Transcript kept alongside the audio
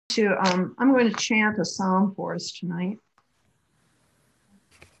I'm going to chant a psalm for us tonight.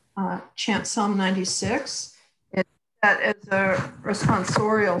 Chant Psalm 96. That is a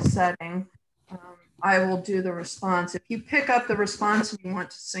responsorial setting. I will do the response. If you pick up the response and you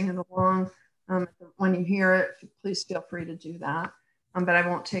want to sing it along when you hear it, please feel free to do that. But I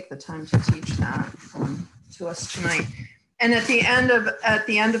won't take the time to teach that to us tonight. And at the end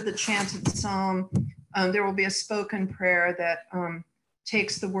of the chanted psalm, there will be a spoken prayer that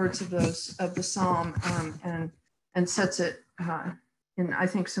takes the words of the psalm and sets it in, I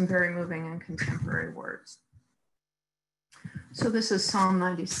think, some very moving and contemporary words. So this is Psalm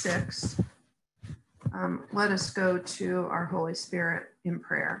 96. Let us go to our Holy Spirit in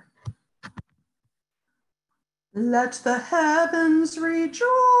prayer. Let the heavens rejoice,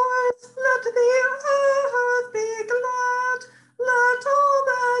 let the earth be glad, let all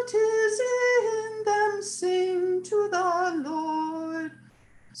that is in them sing to the Lord.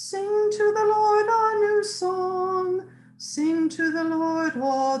 Sing to the Lord a new song, sing to the Lord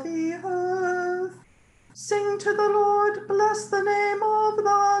all the earth. Sing to the Lord, bless the name of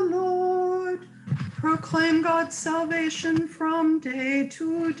the Lord. Proclaim God's salvation from day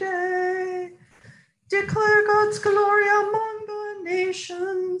to day. Declare God's glory among the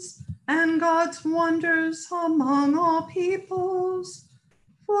nations and God's wonders among all peoples.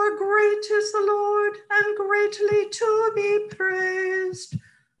 For great is the Lord and greatly to be praised,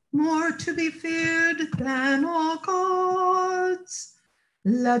 more to be feared than all gods.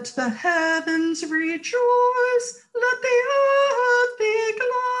 Let the heavens rejoice, let the earth be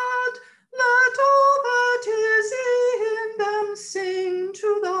glad, let all that is in them sing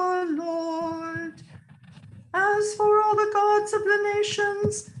to the Lord. As for all the gods of the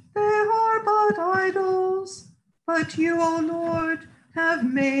nations, they are but idols, but you, O Lord, have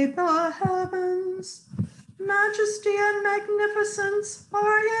made the heavens. Majesty and magnificence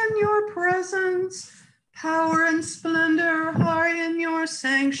are in your presence. Power and splendor are in your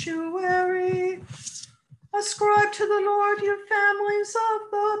sanctuary. Ascribe to the Lord, you families of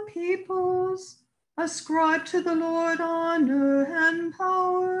the peoples. Ascribe to the Lord honor and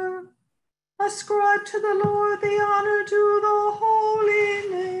power. Ascribe to the Lord the honor due the holy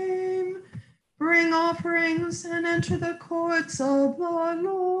name. Bring offerings and enter the courts of the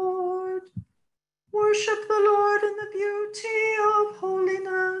Lord. Worship the Lord in the beauty of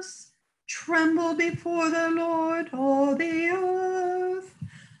holiness. Tremble before the Lord, all the earth.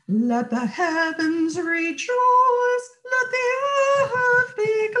 Let the heavens rejoice, let the earth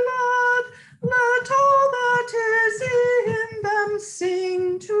be glad, let all that is in them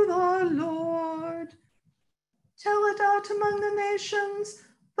sing to the Lord. Tell it out among the nations,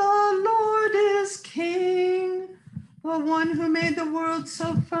 the Lord is King, the one who made the world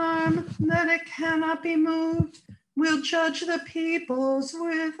so firm that it cannot be moved, will judge the peoples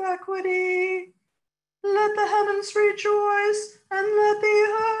with equity. Let the heavens rejoice, and let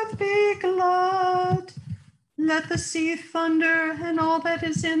the earth be glad. Let the sea thunder, and all that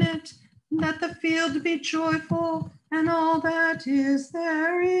is in it. Let the field be joyful, and all that is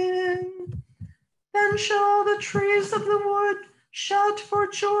therein. Then shall the trees of the wood shout for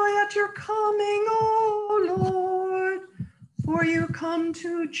joy at your coming, O Lord, for you come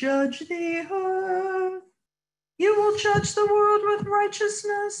to judge the earth. You will judge the world with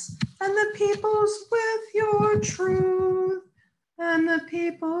righteousness, and the peoples with your truth, and the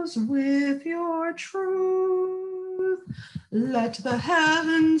peoples with your truth. Let the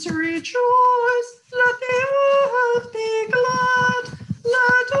heavens rejoice, let the earth be glad,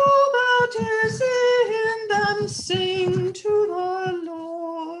 let all that is in them sing to the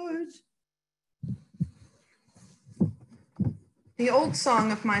Lord. The old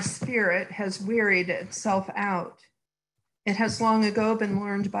song of my spirit has wearied itself out. It has long ago been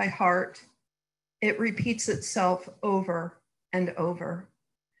learned by heart. It repeats itself over and over,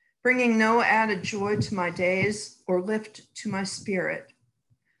 bringing no added joy to my days or lift to my spirit.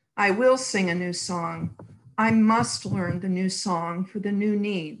 I will sing a new song. I must learn the new song for the new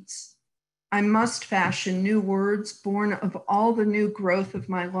needs. I must fashion new words born of all the new growth of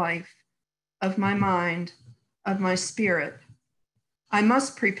my life, of my mind, of my spirit. I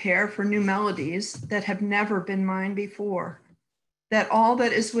must prepare for new melodies that have never been mine before, that all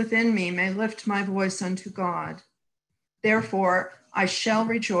that is within me may lift my voice unto God. Therefore, I shall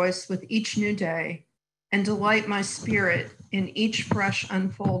rejoice with each new day and delight my spirit in each fresh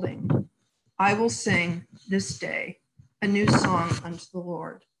unfolding. I will sing this day a new song unto the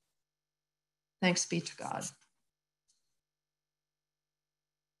Lord. Thanks be to God.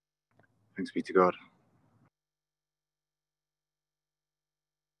 Thanks be to God.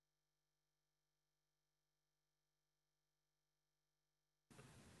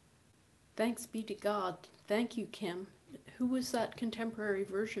 Thanks be to God. Thank you, Kim. Who was that contemporary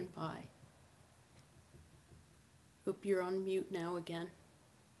version by? Hope you're on mute now again.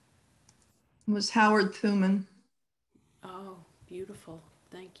 It was Howard Thuman. Oh, beautiful.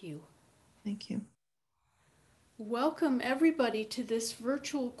 Thank you. Thank you. Welcome everybody to this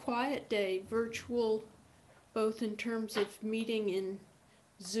virtual quiet day, virtual both in terms of meeting in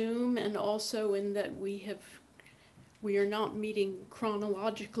Zoom and also in that we are not meeting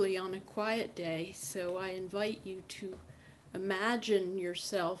chronologically on a quiet day. So I invite you to imagine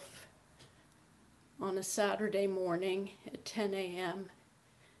yourself on a Saturday morning at 10 a.m.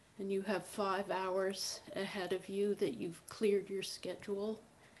 and you have 5 hours ahead of you that you've cleared your schedule,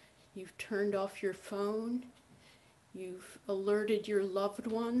 you've turned off your phone, you've alerted your loved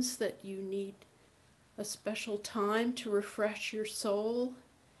ones that you need a special time to refresh your soul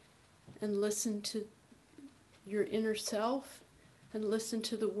and listen to your inner self and listen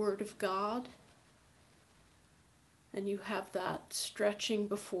to the Word of God. And you have that stretching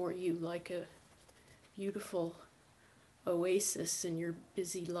before you like a beautiful oasis in your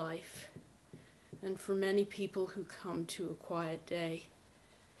busy life. And for many people who come to a quiet day,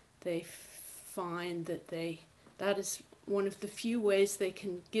 they find that that is one of the few ways they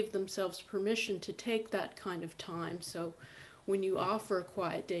can give themselves permission to take that kind of time. So when you offer a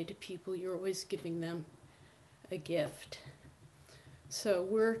quiet day to people, you're always giving them a gift. So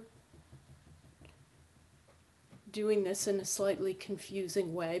we're doing this in a slightly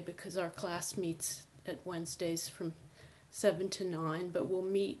confusing way because our class meets at Wednesdays from 7 to 9, but we'll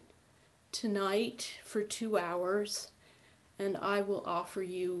meet tonight for 2 hours, and I will offer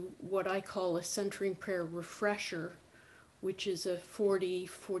you what I call a centering prayer refresher, which is a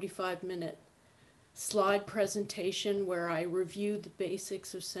 45 minute slide presentation where I review the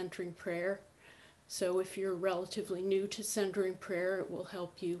basics of centering prayer. So if you're relatively new to centering prayer, it will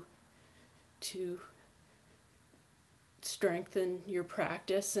help you to strengthen your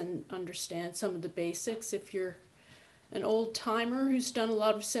practice and understand some of the basics. If you're an old timer who's done a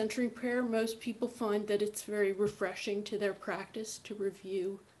lot of centering prayer, most people find that it's very refreshing to their practice to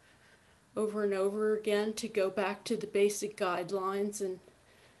review over and over again, to go back to the basic guidelines and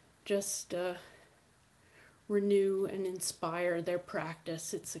just renew and inspire their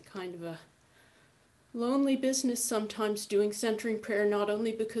practice. It's a kind of a lonely business sometimes doing centering prayer, not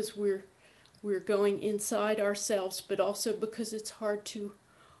only because we're going inside ourselves, but also because it's hard to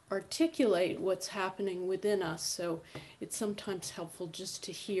articulate what's happening within us. So it's sometimes helpful just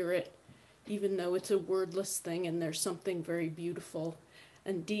to hear it, even though it's a wordless thing, and there's something very beautiful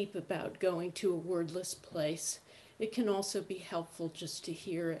and deep about going to a wordless place. It can also be helpful just to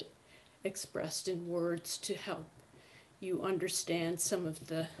hear it expressed in words to help you understand some of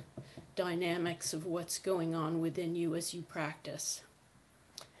the dynamics of what's going on within you as you practice.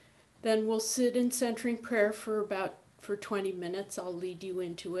 Then we'll sit in centering prayer for 20 minutes. I'll lead you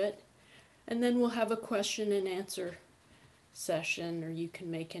into it. And then we'll have a question and answer session, or you can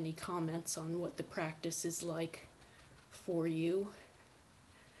make any comments on what the practice is like for you.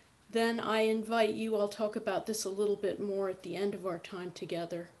 Then I invite you, I'll talk about this a little bit more at the end of our time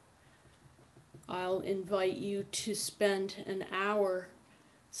together. I'll invite you to spend an hour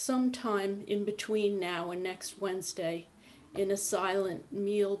sometime in between now and next Wednesday in a silent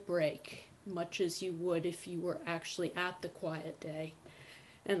meal break, much as you would if you were actually at the quiet day.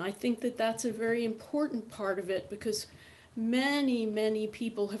 And I think that that's a very important part of it, because many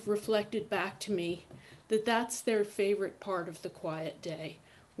people have reflected back to me that that's their favorite part of the quiet day,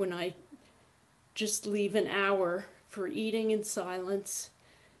 when I just leave an hour for eating in silence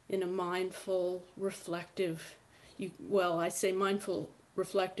in a mindful, reflective, I say mindful,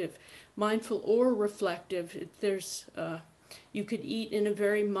 reflective, mindful or reflective. You could eat in a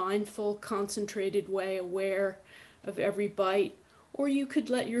very mindful, concentrated way, aware of every bite, or you could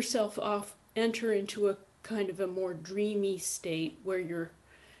let yourself enter into a kind of a more dreamy state where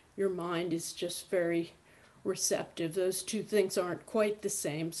your mind is just very receptive. Those two things aren't quite the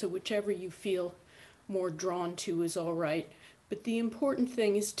same, so whichever you feel more drawn to is all right. But the important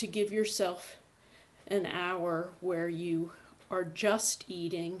thing is to give yourself an hour where you are just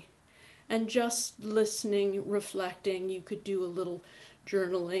eating and just listening, reflecting. You could do a little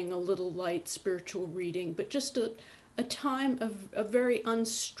journaling, a little light spiritual reading, but just a time of a very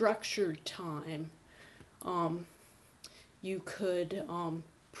unstructured time. You could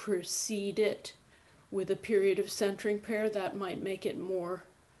precede it with a period of centering prayer that might make it more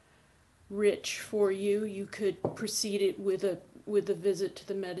rich for you. You could precede it with a visit to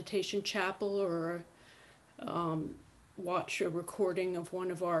the meditation chapel, or watch a recording of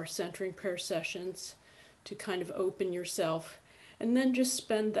one of our centering prayer sessions to kind of open yourself. And then just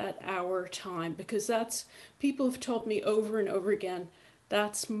spend that hour time, because that's, people have told me over and over again,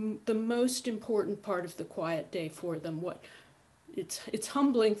 that's the most important part of the quiet day for them. It's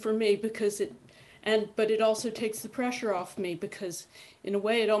humbling for me because but it also takes the pressure off me, because in a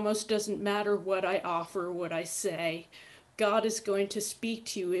way it almost doesn't matter what I offer, what I say. God is going to speak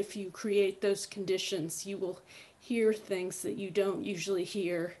to you if you create those conditions. You will hear things that you don't usually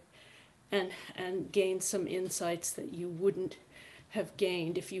hear, and gain some insights that you wouldn't have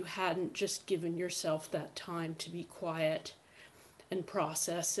gained if you hadn't just given yourself that time to be quiet and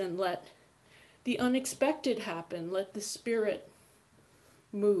process and let the unexpected happen. Let the Spirit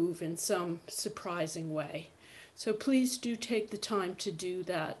move in some surprising way. So please do take the time to do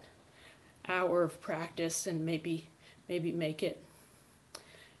that hour of practice, and maybe make it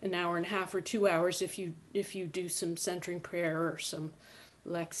an hour and a half or 2 hours if you do some centering prayer or some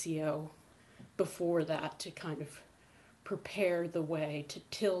Lectio before that, to kind of prepare the way, to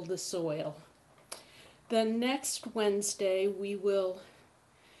till the soil. Then next Wednesday we will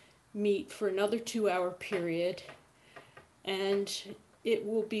meet for another 2-hour period, and it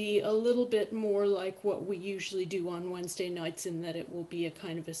will be a little bit more like what we usually do on Wednesday nights, in that it will be a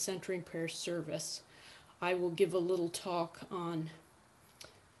kind of a centering prayer service. I will give a little talk on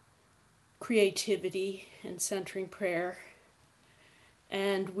creativity and centering prayer,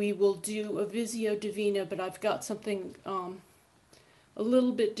 and we will do a Visio Divina, but I've got something a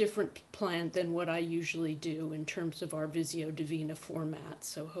little bit different planned than what I usually do in terms of our Visio Divina format,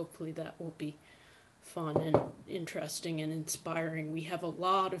 so hopefully that will be fun and interesting and inspiring. We have a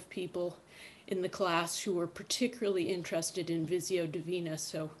lot of people in the class who are particularly interested in Visio Divina,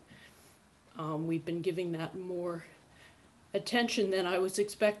 so we've been giving that more attention than I was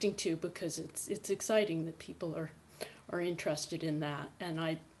expecting to, because it's exciting that people are interested in that. And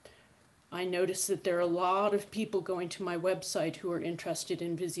I noticed that there are a lot of people going to my website who are interested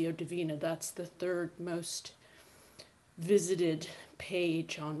in Visio Divina. That's the third most visited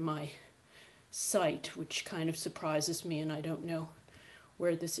page on my site, which kind of surprises me, and I don't know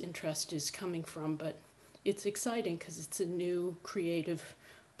where this interest is coming from, but it's exciting because it's a new creative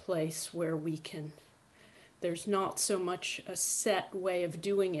place where there's not so much a set way of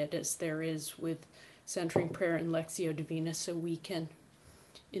doing it as there is with centering prayer and Lectio Divina, so we can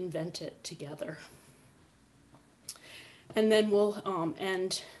invent it together. And then we'll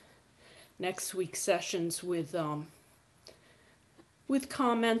end next week's sessions with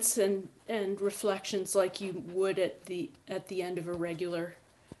comments and reflections like you would at the end of a regular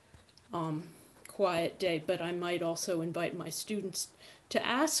quiet day. But I might also invite my students to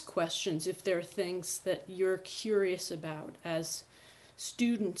ask questions if there are things that you're curious about as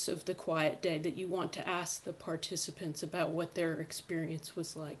students of the quiet day that you want to ask the participants about what their experience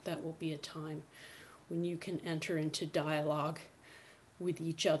was like. That will be a time when you can enter into dialogue with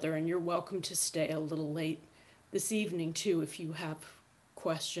each other, and you're welcome to stay a little late this evening too if you have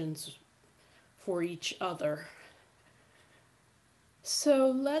questions for each other.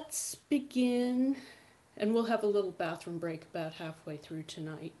 So let's begin, and we'll have a little bathroom break about halfway through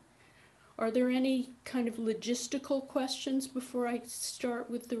tonight. Are there any kind of logistical questions before I start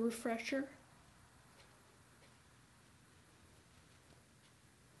with the refresher?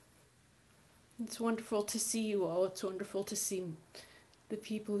 It's wonderful to see you all. It's wonderful to see the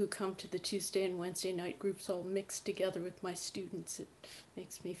people who come to the Tuesday and Wednesday night groups all mixed together with my students. It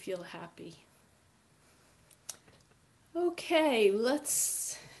makes me feel happy. Okay,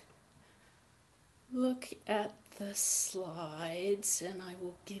 let's look at the slides, and I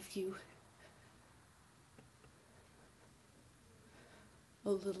will give you a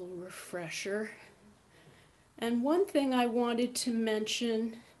little refresher. And one thing I wanted to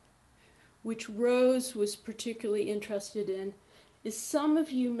mention, which Rose was particularly interested in, is some of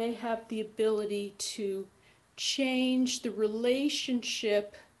you may have the ability to change the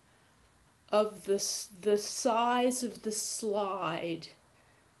relationship of the size of the slide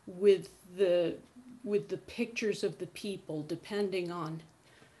with the pictures of the people, depending on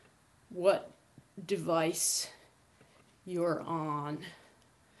what device you're on.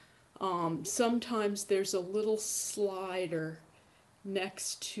 Sometimes there's a little slider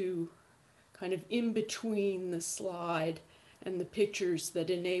next to, kind of in between the slide and the pictures, that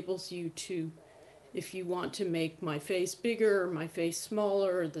enables you to, if you want to make my face bigger or my face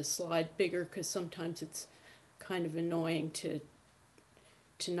smaller or the slide bigger, because sometimes it's kind of annoying to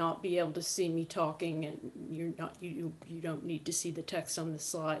not be able to see me talking, and you don't need to see the text on the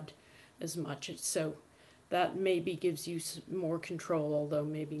slide as much. So that maybe gives you more control, although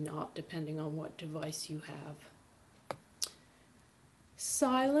maybe not, depending on what device you have.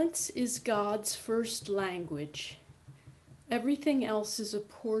 Silence is God's first language. Everything else is a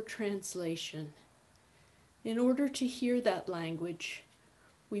poor translation. In order to hear that language,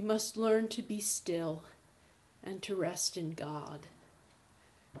 we must learn to be still and to rest in God.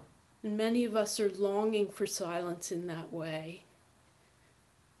 And many of us are longing for silence in that way,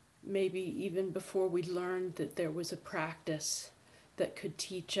 maybe even before we learned that there was a practice that could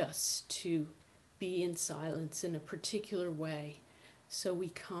teach us to be in silence in a particular way. So we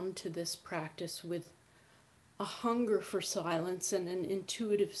come to this practice with a hunger for silence and an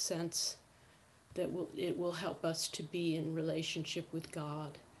intuitive sense that it will help us to be in relationship with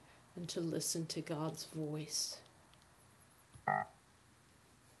God and to listen to God's voice.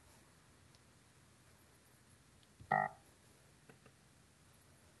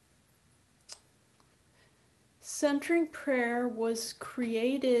 Centering prayer was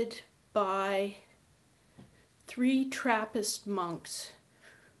created by 3 Trappist monks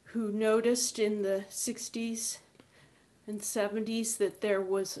who noticed in the 60s and 70s that there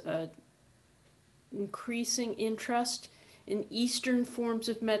was an increasing interest in Eastern forms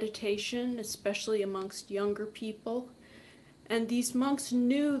of meditation, especially amongst younger people. And these monks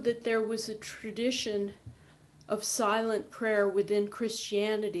knew that there was a tradition of silent prayer within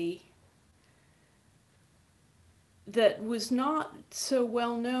Christianity that was not so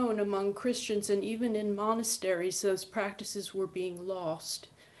well known among Christians, and even in monasteries those practices were being lost.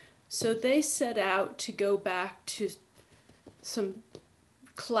 So they set out to go back to some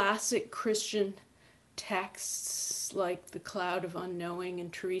classic Christian texts like the Cloud of Unknowing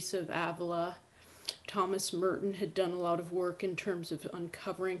and Teresa of Avila. Thomas Merton had done a lot of work in terms of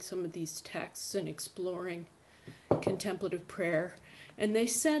uncovering some of these texts and exploring contemplative prayer. And they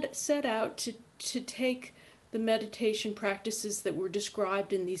set out to take the meditation practices that were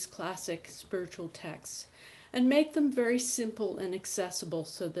described in these classic spiritual texts and make them very simple and accessible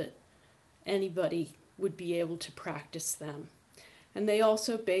so that anybody would be able to practice them. And they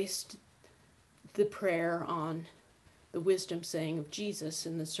also based the prayer on the wisdom saying of Jesus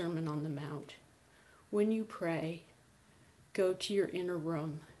in the Sermon on the Mount. When you pray, go to your inner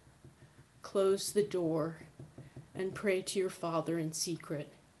room, close the door, and pray to your Father in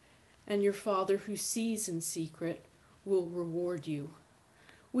secret. And your Father who sees in secret will reward you,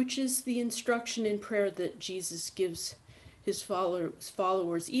 which is the instruction in prayer that Jesus gives his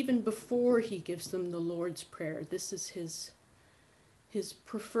followers even before he gives them the Lord's Prayer. This is his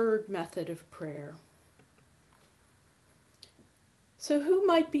preferred method of prayer. So who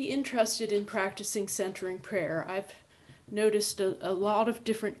might be interested in practicing centering prayer? I've noticed a lot of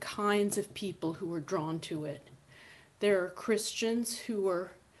different kinds of people who are drawn to it. There are Christians who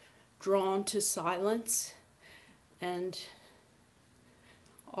are drawn to silence, and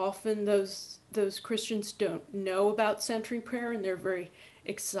often those Christians don't know about centering prayer, and they're very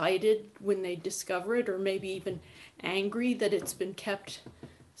excited when they discover it, or maybe even angry that it's been kept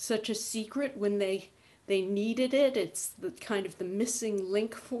such a secret when they needed it. It's the kind of the missing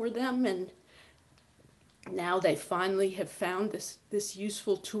link for them, and now they finally have found this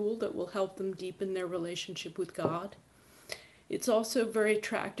useful tool that will help them deepen their relationship with God. It's also very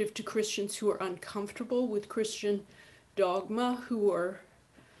attractive to Christians who are uncomfortable with Christian dogma, who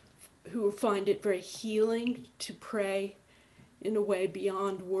find it very healing to pray in a way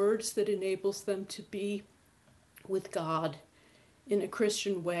beyond words that enables them to be with God in a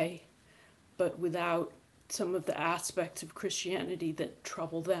Christian way, but without some of the aspects of Christianity that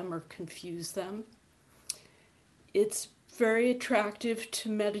trouble them or confuse them. It's very attractive to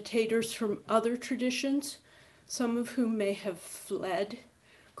meditators from other traditions, some of whom may have fled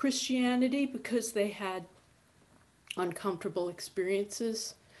Christianity because they had uncomfortable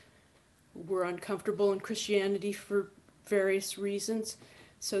experiences, were uncomfortable in Christianity for various reasons.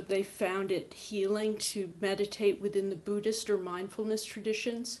 So they found it healing to meditate within the Buddhist or mindfulness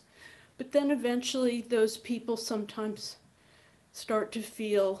traditions. But then eventually those people sometimes start to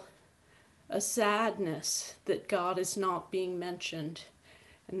feel a sadness that God is not being mentioned.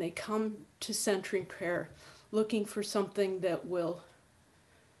 And they come to centering prayer looking for something that will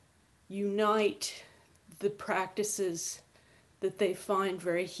unite the practices that they find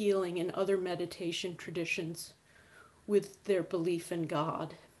very healing in other meditation traditions with their belief in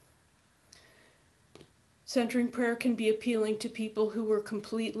God. Centering prayer can be appealing to people who are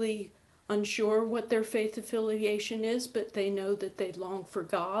completely unsure what their faith affiliation is, but they know that they long for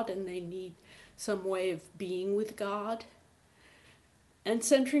God and they need some way of being with God. And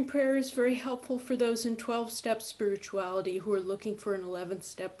centering prayer is very helpful for those in 12-step spirituality who are looking for an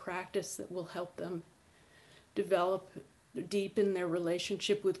 11-step practice that will help them deepen their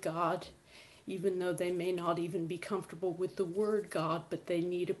relationship with God, even though they may not even be comfortable with the word God, but they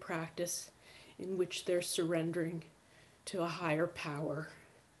need a practice in which they're surrendering to a higher power.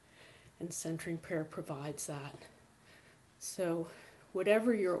 And centering prayer provides that. So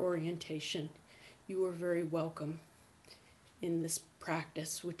whatever your orientation, you are very welcome in this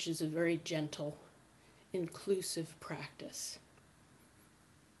practice, which is a very gentle, inclusive practice.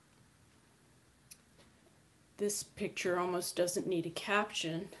 This picture almost doesn't need a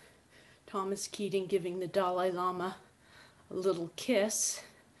caption. Thomas Keating giving the Dalai Lama a little kiss.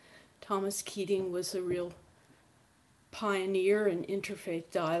 Thomas Keating was a real pioneer in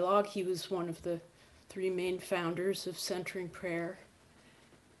interfaith dialogue. He was one of the 3 main founders of centering prayer.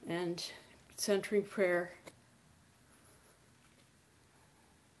 And centering prayer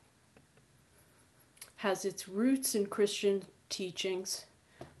has its roots in Christian teachings,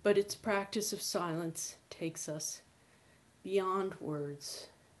 but its practice of silence takes us beyond words,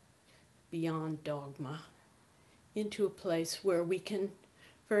 beyond dogma, into a place where we can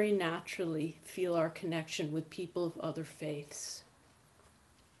very naturally feel our connection with people of other faiths.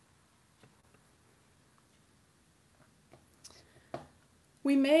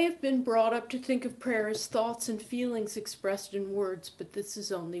 We may have been brought up to think of prayer as thoughts and feelings expressed in words, but this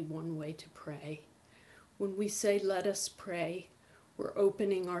is only one way to pray. When we say, "Let us pray," we're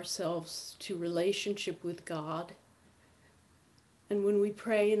opening ourselves to relationship with God. And when we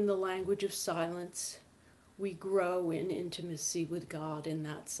pray in the language of silence, we grow in intimacy with God in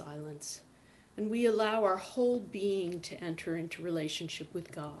that silence. And we allow our whole being to enter into relationship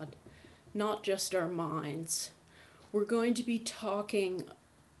with God, not just our minds. We're going to be talking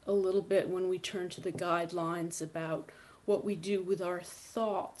a little bit when we turn to the guidelines about what we do with our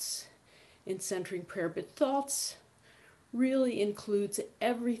thoughts in centering prayer, but thoughts really includes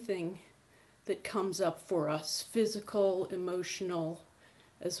everything that comes up for us, physical, emotional,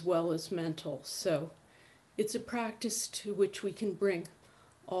 as well as mental. So it's a practice to which we can bring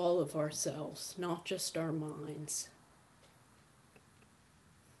all of ourselves, not just our minds.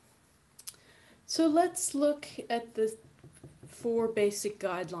 So let's look at the 4 basic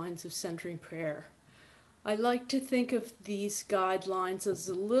guidelines of centering prayer. I like to think of these guidelines as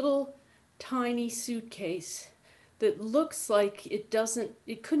a little tiny suitcase that looks like it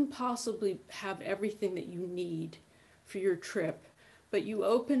couldn't possibly have everything that you need for your trip, but you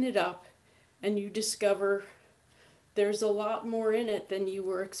open it up and you discover there's a lot more in it than you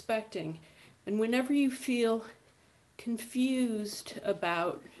were expecting. And whenever you feel confused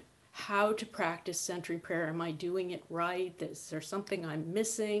about how to practice centering prayer, am I doing it right? Is there something I'm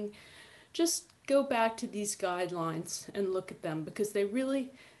missing? Just go back to these guidelines and look at them, because they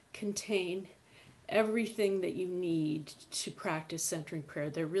really contain everything that you need to practice centering prayer.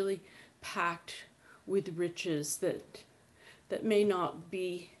 They're really packed with riches that may not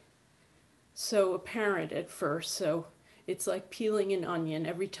be so apparent at first. So it's like peeling an onion.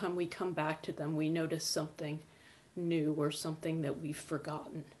 Every time we come back to them, we notice something new or something that we've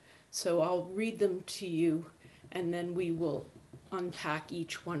forgotten. So I'll read them to you, and then we will unpack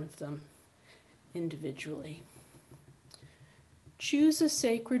each one of them individually. Choose a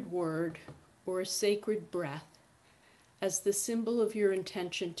sacred word or a sacred breath as the symbol of your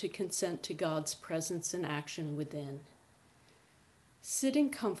intention to consent to God's presence and action within. Sitting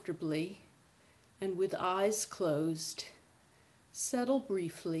comfortably and with eyes closed, settle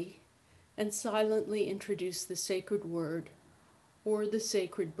briefly and silently introduce the sacred word or the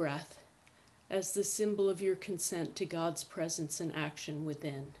sacred breath as the symbol of your consent to God's presence and action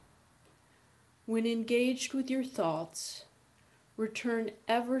within. When engaged with your thoughts, return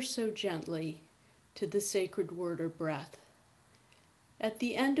ever so gently to the sacred word or breath. At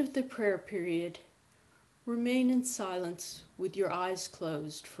the end of the prayer period, remain in silence with your eyes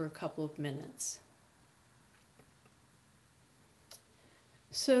closed for a couple of minutes.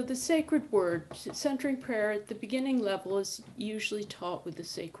 So the sacred word, centering prayer at the beginning level, is usually taught with the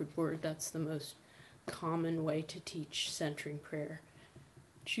sacred word. That's the most common way to teach centering prayer.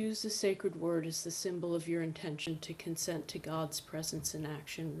 Choose the sacred word as the symbol of your intention to consent to God's presence and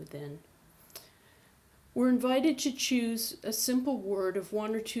action within. We're invited to choose a simple word of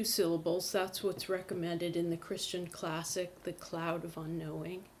 1 or 2 syllables. That's what's recommended in the Christian classic, The Cloud of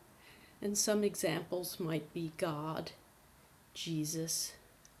Unknowing. And some examples might be God, Jesus,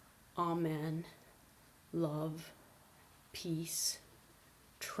 Amen, love, peace,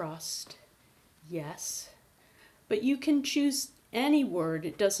 trust, yes. But you can choose any word.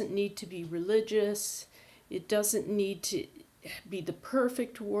 It doesn't need to be religious. It doesn't need to be the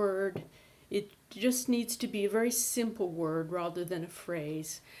perfect word. It just needs to be a very simple word rather than a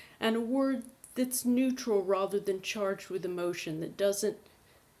phrase, and a word that's neutral rather than charged with emotion, that doesn't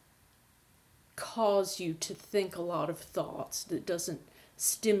cause you to think a lot of thoughts, that doesn't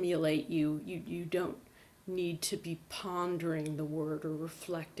stimulate you. You don't need to be pondering the word or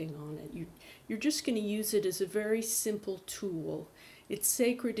reflecting on it. You're just going to use it as a very simple tool. It's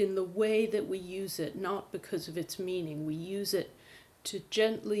sacred in the way that we use it, not because of its meaning. We use it to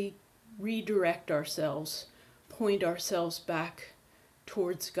gently redirect ourselves, point ourselves back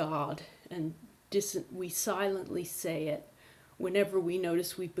towards God, and we silently say it whenever we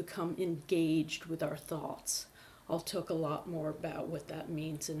notice we've become engaged with our thoughts. I'll talk a lot more about what that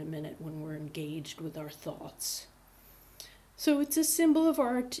means in a minute when we're engaged with our thoughts. So it's a symbol of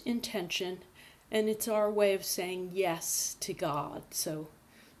our intention, and it's our way of saying yes to God. So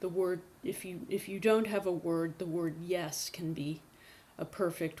the word, if you don't have a word, the word yes can be a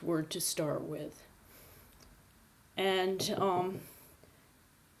perfect word to start with. And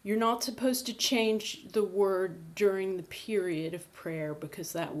you're not supposed to change the word during the period of prayer,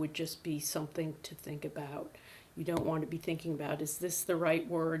 because that would just be something to think about. You don't want to be thinking about, is this the right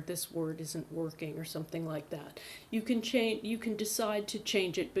word? This word isn't working, or something like that. You can decide to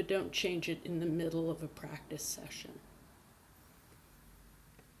change it, but don't change it in the middle of a practice session.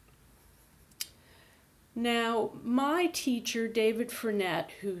 Now, my teacher, David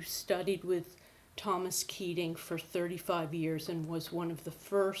Furnett, who studied with Thomas Keating for 35 years and was one of the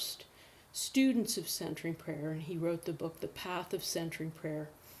first students of centering prayer, and he wrote the book, The Path of Centering Prayer.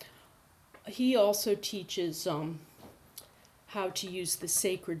 He also teaches how to use the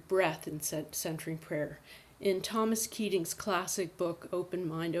sacred breath in centering prayer. In Thomas Keating's classic book, Open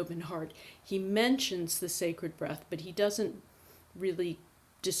Mind, Open Heart, he mentions the sacred breath, but he doesn't really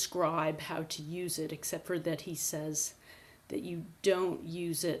describe how to use it, except for that he says that you don't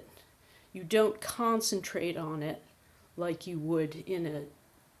use it, you don't concentrate on it like you would in an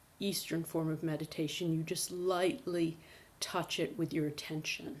Eastern form of meditation. You just lightly touch it with your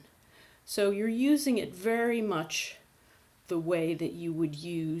attention. So you're using it very much the way that you would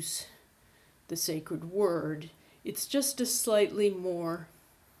use the sacred word. It's just a slightly more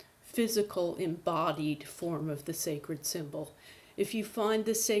physical, embodied form of the sacred symbol. If you find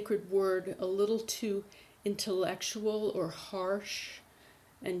the sacred word a little too intellectual or harsh,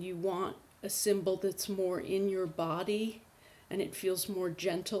 and you want a symbol that's more in your body, and it feels more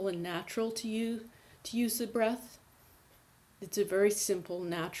gentle and natural to you to use the breath, it's a very simple,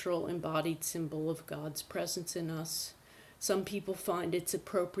 natural, embodied symbol of God's presence in us. Some people find it's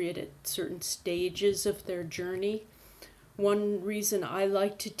appropriate at certain stages of their journey. One reason I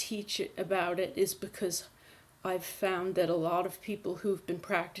like to teach about it is because I've found that a lot of people who've been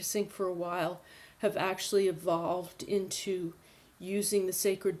practicing for a while have actually evolved into using the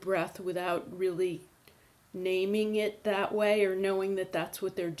sacred breath without really naming it that way or knowing that that's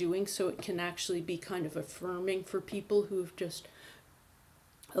what they're doing, so it can actually be kind of affirming for people who've just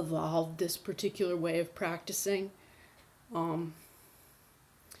evolved this particular way of practicing, to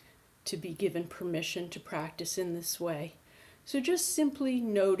be given permission to practice in this way. So just simply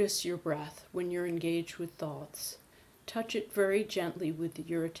notice your breath when you're engaged with thoughts. Touch it very gently with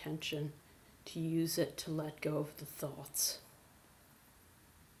your attention to use it to let go of the thoughts.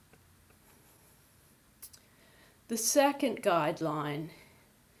 The second guideline,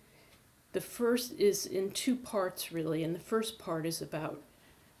 the first is in two parts really, and the first part is about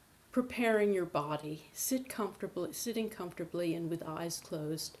preparing your body. Sitting comfortably and with eyes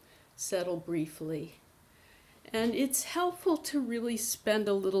closed, settle briefly. And it's helpful to really spend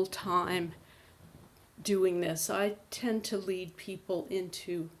a little time doing this. I tend to lead people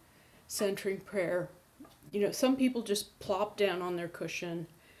into centering prayer. You know, some people just plop down on their cushion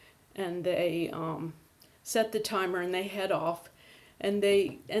and they set the timer and they head off, and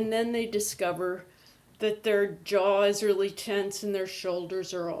then they discover that their jaw is really tense and their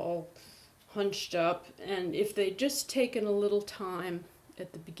shoulders are all hunched up. And if they'd just taken a little time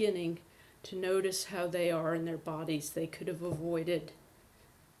at the beginning to notice how they are in their bodies, they could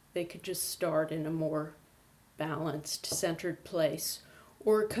just start in a more balanced, centered place.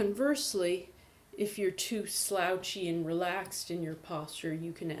 Or conversely, if you're too slouchy and relaxed in your posture,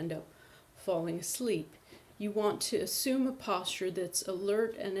 you can end up falling asleep. You want to assume a posture that's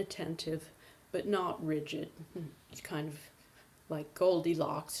alert and attentive, but not rigid. It's kind of like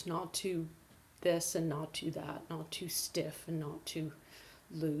Goldilocks, not too this and not too that, not too stiff and not too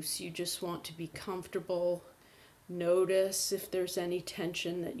loose. You just want to be comfortable. Notice if there's any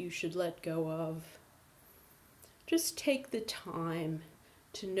tension that you should let go of. Just take the time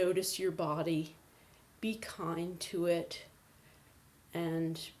to notice your body, be kind to it,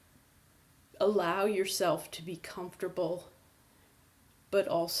 and allow yourself to be comfortable, but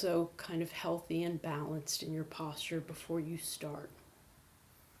also kind of healthy and balanced in your posture before you start.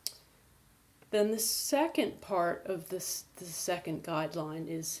 Then the second part of the second guideline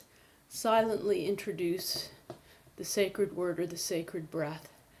is silently introduce the sacred word or the sacred breath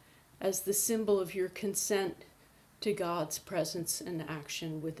as the symbol of your consent to God's presence and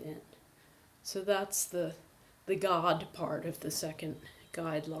action within. So that's the God part of the second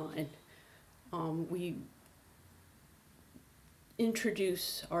guideline. We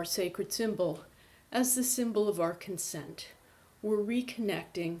introduce our sacred symbol as the symbol of our consent. We're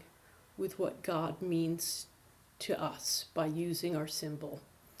reconnecting with what God means to us by using our symbol.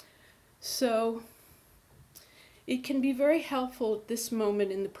 So it can be very helpful at this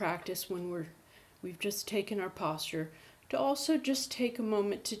moment in the practice when we've just taken our posture to also just take a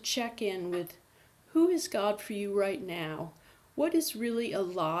moment to check in with who is God for you right now? What is really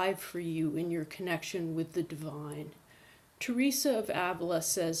alive for you in your connection with the divine? Teresa of Avila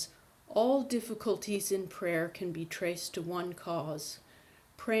says, all difficulties in prayer can be traced to one cause,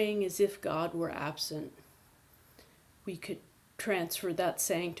 praying as if God were absent. We could transfer that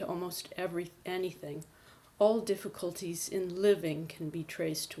saying to almost anything. All difficulties in living can be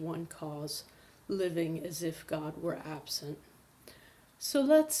traced to one cause, living as if God were absent. So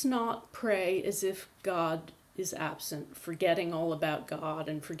let's not pray as if God is absent, forgetting all about God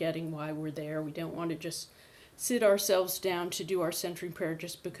and forgetting why we're there. We don't want to just sit ourselves down to do our centering prayer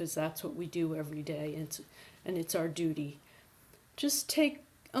just because that's what we do every day and it's our duty. Just take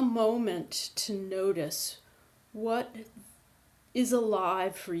a moment to notice what is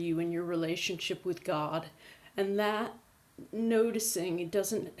alive for you in your relationship with God, and that noticing, it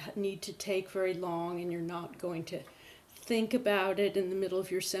doesn't need to take very long, and you're not going to think about it in the middle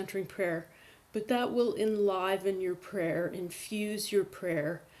of your centering prayer, but that will enliven your prayer, infuse your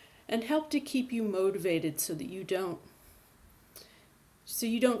prayer, and help to keep you motivated so you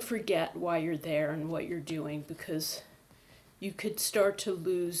don't forget why you're there and what you're doing, because you could start to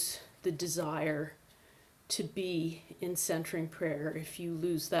lose the desire to be in centering prayer if you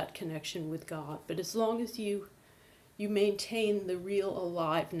lose that connection with God. But as long as you maintain the real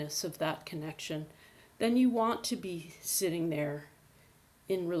aliveness of that connection, then you want to be sitting there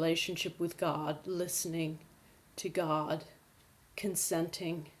in relationship with God, listening to God,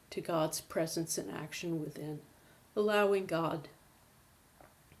 consenting to God's presence and action within, allowing God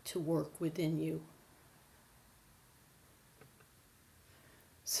to work within you.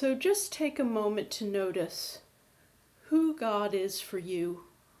 So just take a moment to notice who God is for you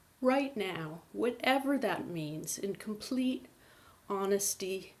right now, whatever that means, in complete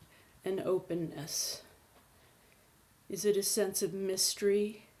honesty and openness. Is it a sense of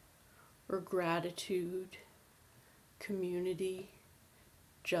mystery or gratitude, community,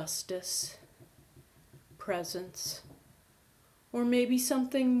 justice, presence, or maybe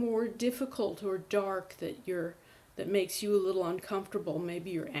something more difficult or dark that makes you a little uncomfortable?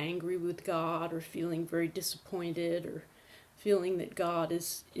 Maybe you're angry with God, or feeling very disappointed, or feeling that God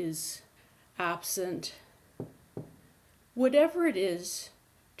is absent. Whatever it is,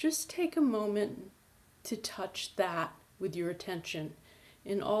 just take a moment to touch that with your attention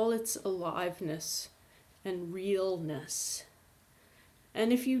in all its aliveness and realness.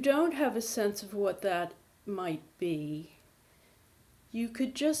 And if you don't have a sense of what that might be, you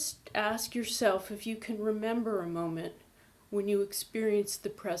could just ask yourself if you can remember a moment when you experienced the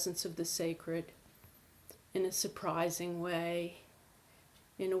presence of the sacred in a surprising way,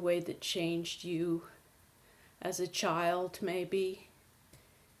 in a way that changed you as a child, maybe,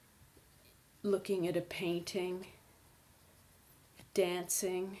 looking at a painting,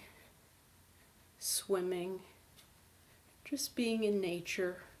 dancing, swimming, just being in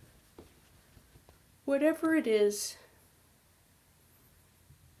nature. Whatever it is,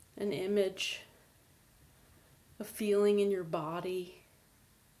 an image, a feeling in your body,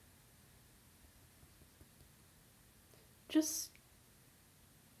 just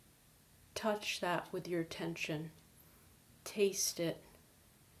touch that with your attention, taste it,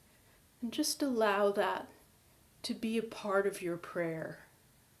 and just allow that to be a part of your prayer.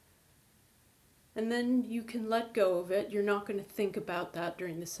 And then you can let go of it. You're not going to think about that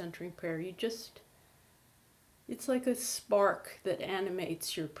during the centering prayer. It's like a spark that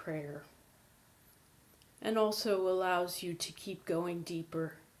animates your prayer and also allows you to keep going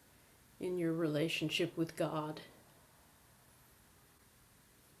deeper in your relationship with God.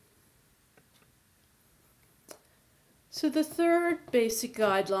 So the third basic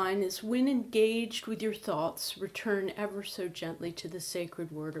guideline is, when engaged with your thoughts, return ever so gently to the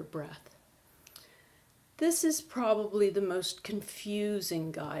sacred word or breath. This is probably the most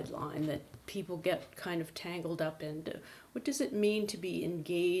confusing guideline that people get kind of tangled up into. What does it mean to be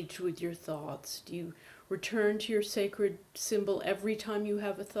engaged with your thoughts? Do you return to your sacred symbol every time you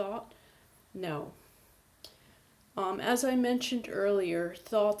have a thought? No. As I mentioned earlier,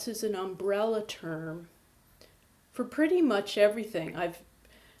 thoughts is an umbrella term for pretty much everything.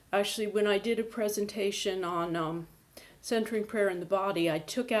 Actually, when I did a presentation on centering prayer in the body, I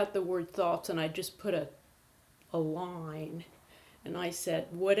took out the word thoughts and I just put a line. And I said,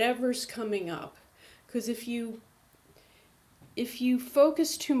 whatever's coming up. Because if you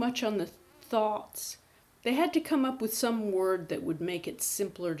focus too much on the thoughts, they had to come up with some word that would make it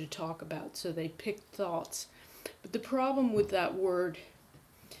simpler to talk about. So they picked thoughts. But the problem with that word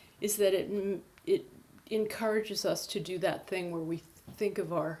is that it encourages us to do that thing where we think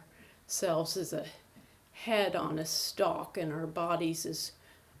of ourselves as a head on a stalk and our bodies as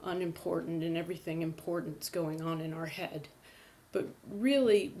unimportant and everything important's going on in our head. But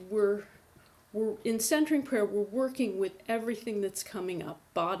really, we're in centering prayer, we're working with everything that's coming up: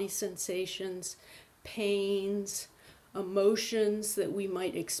 body sensations, pains, emotions that we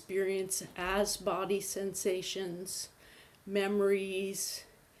might experience as body sensations, memories,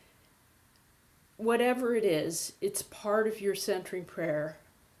 whatever it is, it's part of your centering prayer.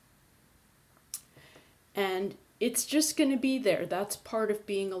 And it's just going to be there. That's part of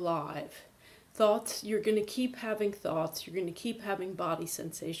being alive. Thoughts, you're going to keep having thoughts. You're going to keep having body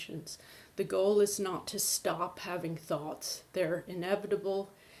sensations. The goal is not to stop having thoughts. They're inevitable,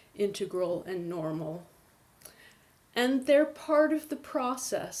 integral, and normal. And they're part of the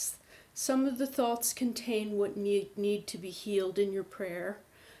process. Some of the thoughts contain what need to be healed in your prayer.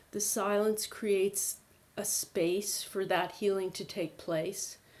 The silence creates a space for that healing to take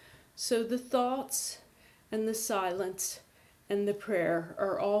place. So the thoughts and the silence and the prayer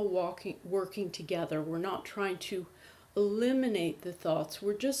are all working together. We're not trying to eliminate the thoughts.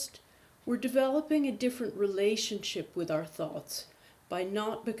 We're developing a different relationship with our thoughts by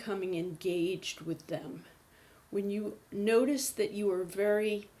not becoming engaged with them. When you notice that you are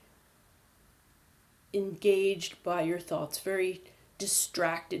very engaged by your thoughts, very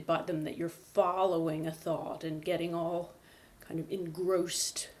distracted by them, that you're following a thought and getting all kind of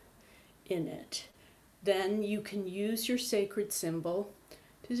engrossed in it, then you can use your sacred symbol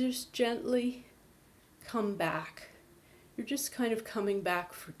to just gently come back. You're just kind of coming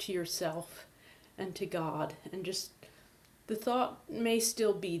back to yourself and to God, and just the thought may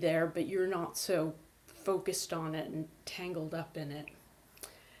still be there, but you're not so focused on it and tangled up in it.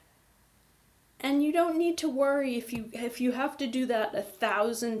 And you don't need to worry if you have to do that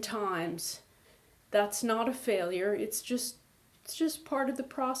 1,000 times. That's not a failure. It's just part of the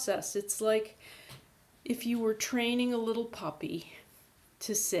process. It's like if you were training a little puppy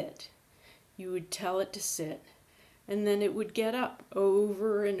to sit. You would tell it to sit, and then it would get up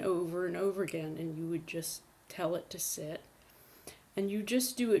over and over and over again, and you would just tell it to sit. And you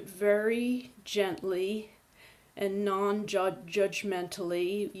just do it very gently and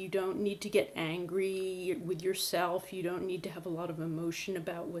non-judgmentally. You don't need to get angry with yourself. You don't need to have a lot of emotion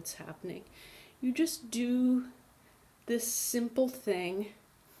about what's happening. You just do this simple thing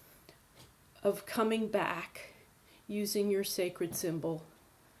of coming back using your sacred symbol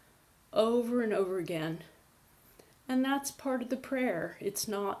over and over again. And that's part of the prayer. It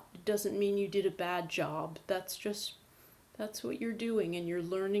doesn't mean you did a bad job. That's what you're doing, and you're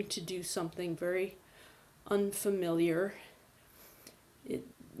learning to do something very unfamiliar. It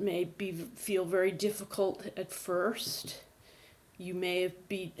may feel very difficult at first. You may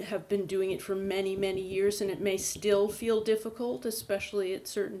have been doing it for many, many years, and it may still feel difficult, especially at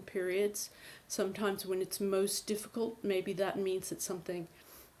certain periods. Sometimes when it's most difficult, maybe that means that something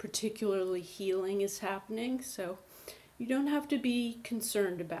particularly healing is happening. So you don't have to be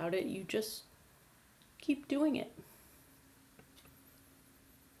concerned about it. You just keep doing it.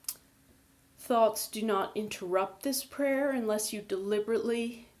 Thoughts do not interrupt this prayer unless you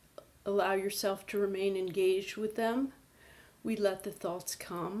deliberately allow yourself to remain engaged with them. We let the thoughts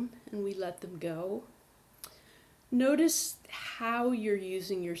come and we let them go. Notice how you're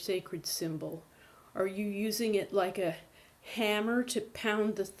using your sacred symbol. Are you using it like a hammer to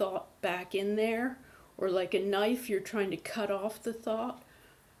pound the thought back in there? Or like a knife, you're trying to cut off the thought?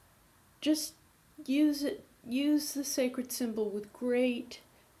 Just use it. Use the sacred symbol with great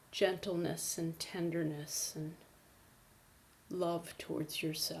gentleness and tenderness and love towards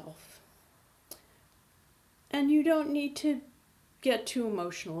yourself. And you don't need to get too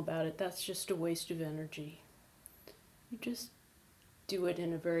emotional about it. That's just a waste of energy. You just do it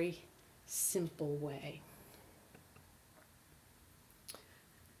in a very simple way.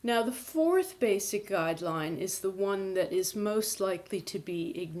 Now, the fourth basic guideline is the one that is most likely to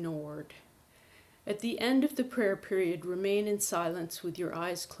be ignored. At the end of the prayer period, remain in silence with your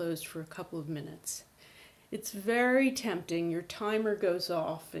eyes closed for a couple of minutes. It's very tempting. Your timer goes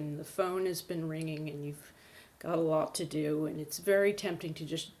off and the phone has been ringing and you've got a lot to do, and it's very tempting to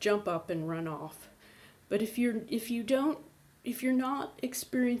just jump up and run off. But if you're not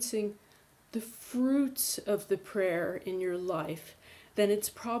experiencing the fruits of the prayer in your life, then it's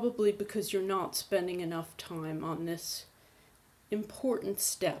probably because you're not spending enough time on this important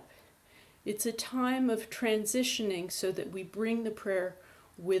step. It's a time of transitioning so that we bring the prayer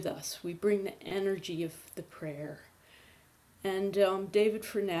with us. We bring the energy of the prayer. And David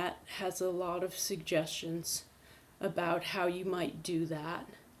Fournette has a lot of suggestions about how you might do that.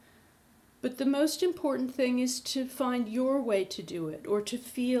 But the most important thing is to find your way to do it, or to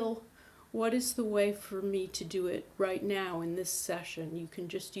feel, what is the way for me to do it right now in this session? You can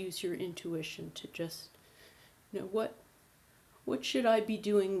just use your intuition to just, what should I be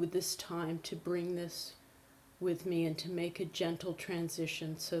doing with this time to bring this with me and to make a gentle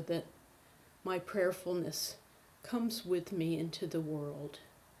transition so that my prayerfulness comes with me into the world.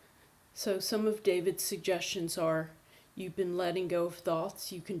 So some of David's suggestions are, you've been letting go of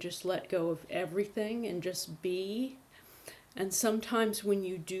thoughts, you can just let go of everything and just be. And sometimes when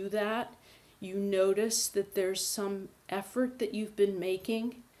you do that, you notice that there's some effort that you've been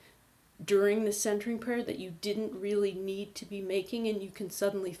making during the centering prayer that you didn't really need to be making, and you can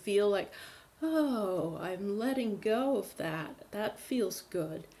suddenly feel like, oh, I'm letting go of that. That feels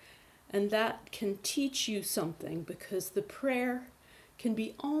good. And that can teach you something, because the prayer can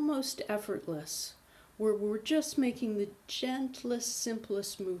be almost effortless, where we're just making the gentlest,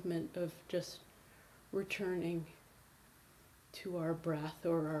 simplest movement of just returning to our breath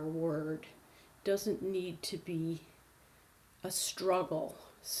or our word. It doesn't need to be a struggle.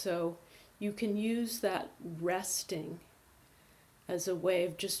 So you can use that resting as a way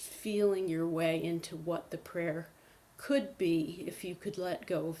of just feeling your way into what the prayer could be if you could let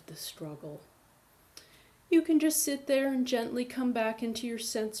go of the struggle. You can just sit there and gently come back into your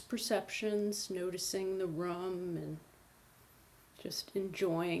sense perceptions, noticing the room and just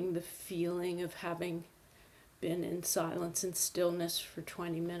enjoying the feeling of having been in silence and stillness for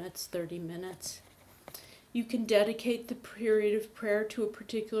 20 minutes, 30 minutes. You can dedicate the period of prayer to a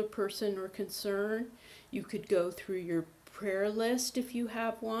particular person or concern. You could go through your prayer list if you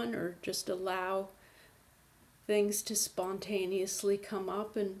have one, or just allow things to spontaneously come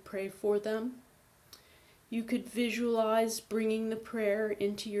up and pray for them. You could visualize bringing the prayer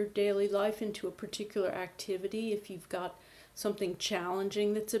into your daily life, into a particular activity. If you've got something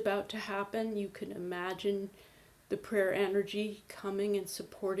challenging that's about to happen, you can imagine the prayer energy coming and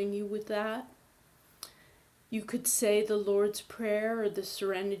supporting you with that. You could say the Lord's Prayer or the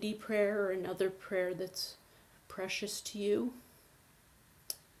Serenity Prayer or another prayer that's precious to you.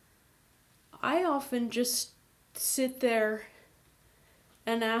 I often just sit there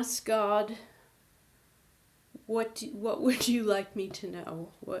and ask God, what would you like me to know?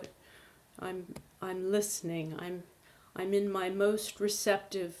 I'm listening. I'm in my most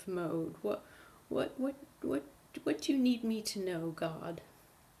receptive mode. What do you need me to know, God?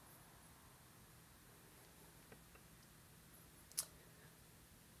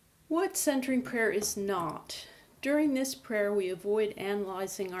 What centering prayer is not. During this prayer, we avoid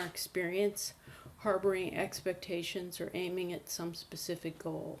analyzing our experience, harboring expectations, or aiming at some specific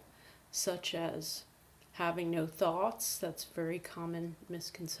goal, such as having no thoughts. That's a very common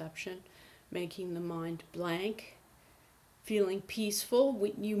misconception. Making the mind blank. Feeling peaceful.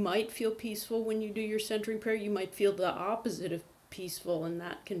 You might feel peaceful when you do your centering prayer. You might feel the opposite of peaceful, and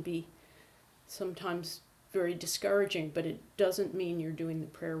that can be sometimes very discouraging, but it doesn't mean you're doing the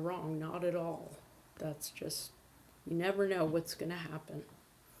prayer wrong. Not at all. That's just, you never know what's going to happen.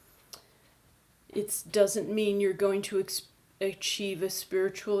 It doesn't mean you're going to achieve a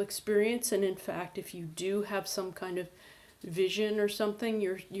spiritual experience, and in fact, if you do have some kind of vision or something,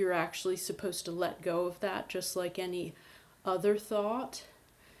 you're actually supposed to let go of that, just like any other thought.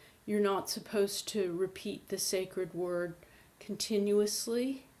 You're not supposed to repeat the sacred word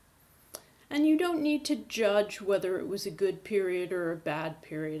continuously. And you don't need to judge whether it was a good period or a bad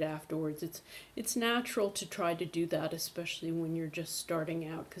period afterwards. It's natural to try to do that, especially when you're just starting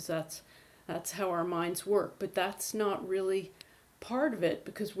out, because that's how our minds work. But that's not really part of it,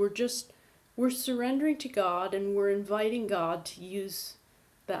 because we're surrendering to God, and we're inviting God to use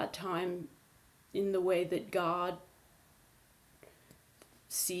that time in the way that God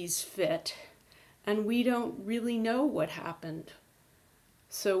sees fit. And we don't really know what happened.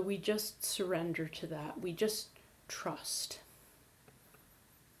 So we just surrender to that. We just trust,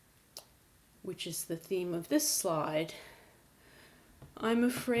 which is the theme of this slide. I'm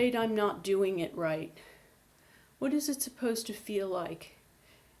afraid I'm not doing it right. What is it supposed to feel like?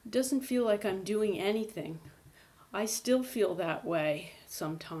 It doesn't feel like I'm doing anything. I still feel that way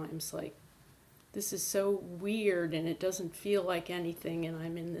sometimes, like this is so weird and it doesn't feel like anything, and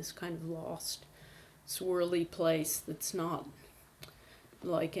I'm in this kind of lost, swirly place that's not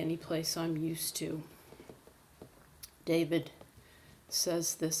like any place I'm used to. David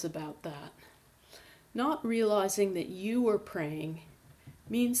says this about that. Not realizing that you are praying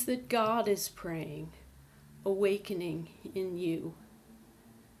means that God is praying, awakening in you.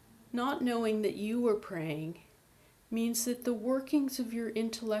 Not knowing that you are praying means that the workings of your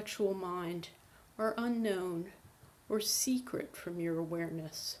intellectual mind are unknown or secret from your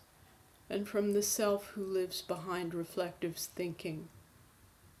awareness and from the self who lives behind reflective thinking.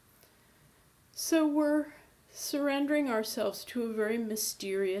 So we're surrendering ourselves to a very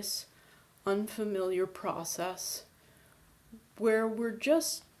mysterious, unfamiliar process where we're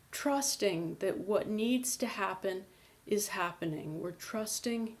just trusting that what needs to happen is happening. We're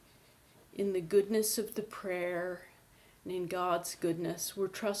trusting in the goodness of the prayer and in God's goodness. We're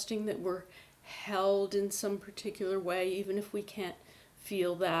trusting that we're held in some particular way, even if we can't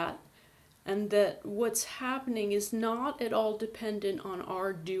feel that, and that what's happening is not at all dependent on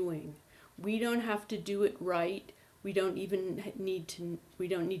our doing. We don't have to do it right. We don't need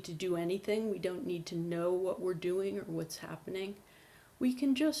to do anything. We don't need to know what we're doing or what's happening. We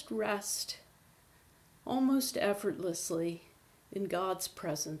can just rest almost effortlessly in God's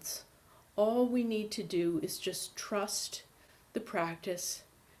presence. All we need to do is just trust the practice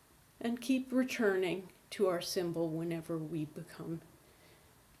and keep returning to our symbol whenever we become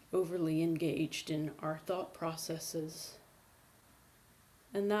overly engaged in our thought processes.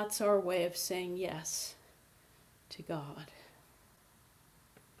 And that's our way of saying yes to God.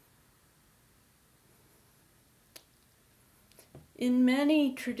 In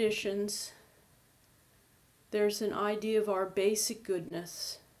many traditions, there's an idea of our basic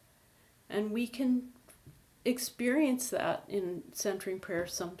goodness, and we can experience that in centering prayer.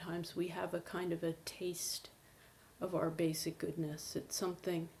 Sometimes we have a kind of a taste of our basic goodness. It's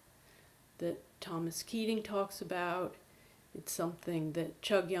something that Thomas Keating talks about. It's something that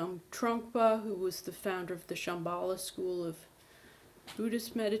Chogyam Trungpa, who was the founder of the Shambhala school of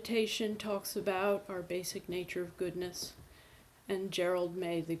Buddhist meditation, talks about, our basic nature of goodness. And Gerald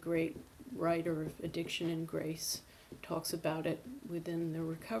May, the great writer of Addiction and Grace, talks about it within the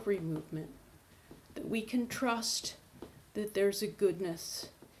recovery movement. That we can trust that there's a goodness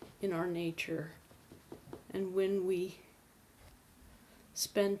in our nature. And when we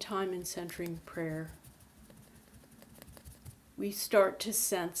spend time in centering prayer, we start to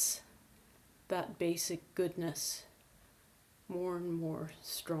sense that basic goodness more and more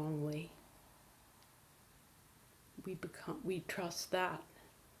strongly. We trust that.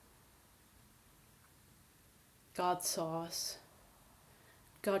 God saw us.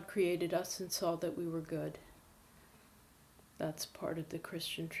 God created us and saw that we were good. That's part of the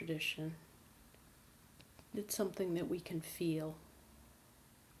Christian tradition. It's something that we can feel.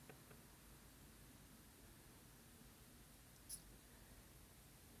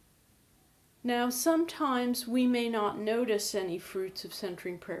 Now, sometimes we may not notice any fruits of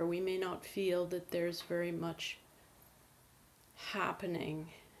centering prayer. We may not feel that there's very much happening,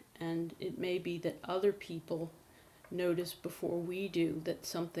 and it may be that other people notice before we do that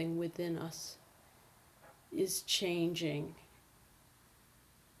something within us is changing.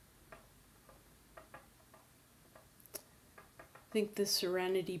 I think the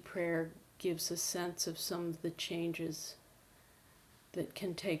Serenity Prayer gives a sense of some of the changes that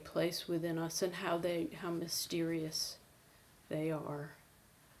can take place within us and how mysterious they are.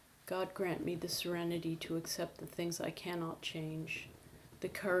 God grant me the serenity to accept the things I cannot change, the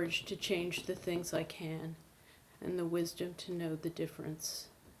courage to change the things I can, and the wisdom to know the difference.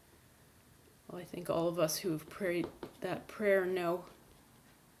 Well, I think all of us who have prayed that prayer know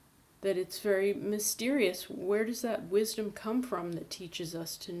that it's very mysterious. Where does that wisdom come from that teaches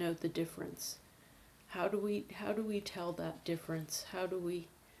us to know the difference? How do we tell that difference? How do we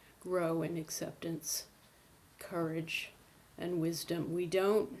grow in acceptance, courage, and wisdom?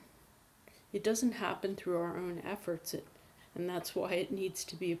 It doesn't happen through our own efforts, and that's why it needs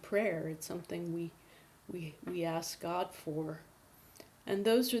to be a prayer. It's something we ask God for. And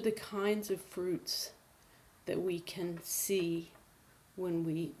those are the kinds of fruits that we can see when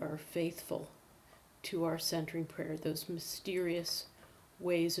we are faithful to our centering prayer, those mysterious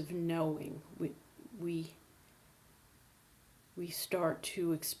ways of knowing. We start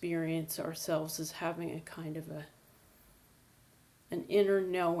to experience ourselves as having a kind of an inner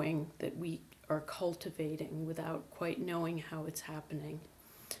knowing that we are cultivating without quite knowing how it's happening.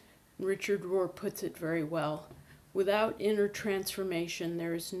 Richard Rohr puts it very well. Without inner transformation,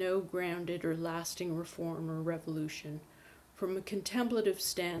 there is no grounded or lasting reform or revolution. From a contemplative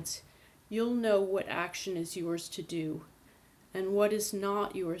stance, you'll know what action is yours to do and what is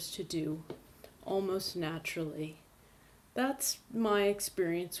not yours to do almost naturally. That's my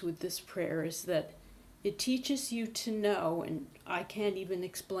experience with this prayer, is that it teaches you to know, and I can't even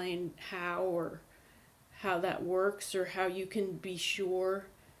explain how that works or how you can be sure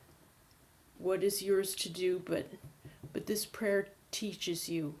what is yours to do, but this prayer teaches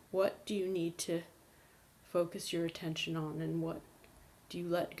you what do you need to focus your attention on and what do you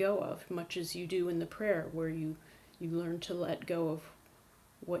let go of, much as you do in the prayer where you learn to let go of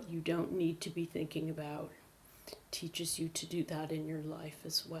what you don't need to be thinking about. It teaches you to do that in your life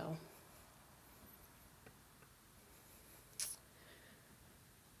as well.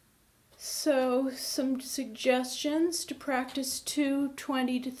 So, some suggestions to practice 2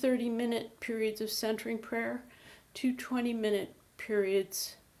 20 to 30 minute periods of centering prayer. 2 20-minute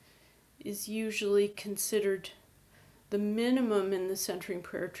periods is usually considered the minimum in the centering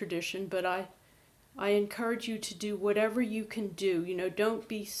prayer tradition, but I encourage you to do whatever you can do. You know, don't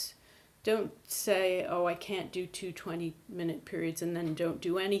say, oh, I can't do 2 20-minute periods and then don't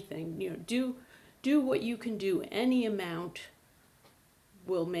do anything. You know, do what you can do. Any amount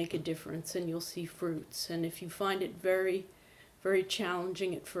will make a difference and you'll see fruits. And if you find it very, very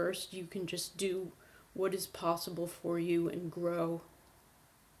challenging at first, you can just do what is possible for you and grow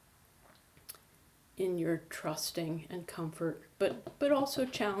in your trusting and comfort, but also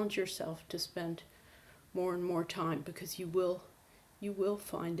challenge yourself to spend more and more time, because you will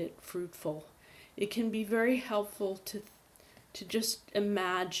find it fruitful. It can be very helpful to just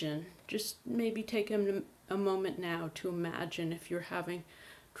imagine, just maybe take a moment now to imagine if you're having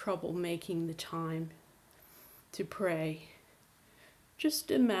trouble making the time to pray.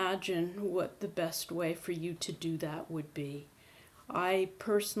 Just imagine what the best way for you to do that would be. I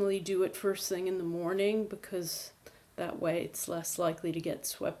personally do it first thing in the morning because that way it's less likely to get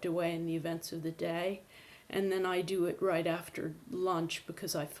swept away in the events of the day. And then I do it right after lunch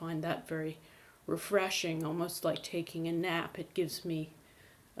because I find that very refreshing, almost like taking a nap. It gives me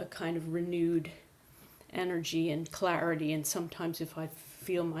a kind of renewed energy and clarity. And sometimes if I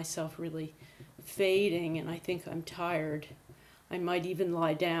feel myself really fading and I think I'm tired, I might even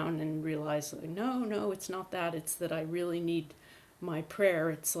lie down and realize, like, no, it's not that. It's that I really need my prayer.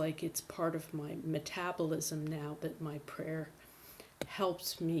 It's like it's part of my metabolism now, that my prayer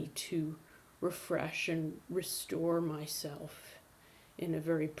helps me to refresh and restore myself in a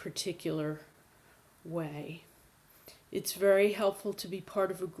very particular way. It's very helpful to be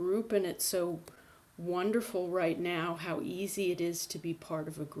part of a group, and it's so wonderful right now how easy it is to be part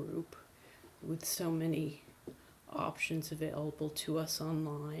of a group with so many options available to us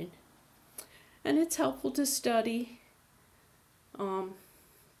online. And it's helpful to study,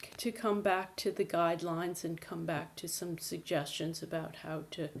 to come back to the guidelines and come back to some suggestions about how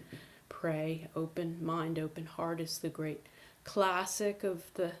to pray. Open mind, open heart is the great classic of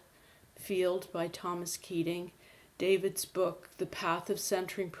the field by Thomas Keating. David's book, The Path of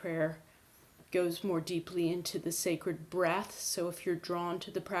Centering Prayer, goes more deeply into the sacred breath. So if you're drawn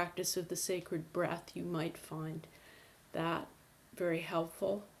to the practice of the sacred breath, you might find that very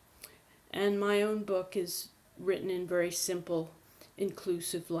helpful. And my own book is written in very simple,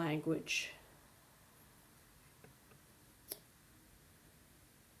 inclusive language.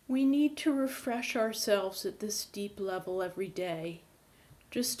 We need to refresh ourselves at this deep level every day,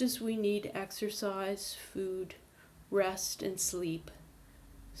 just as we need exercise, food, rest, and sleep.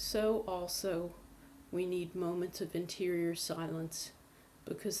 So also we need moments of interior silence,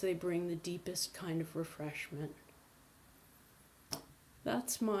 because they bring the deepest kind of refreshment.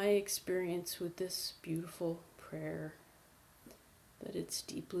 That's my experience with this beautiful prayer, that it's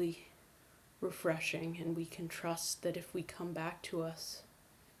deeply refreshing, and we can trust that if we come back to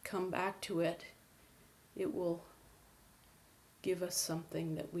it, it will give us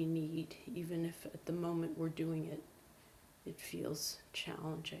something that we need, even if at the moment we're doing it, it feels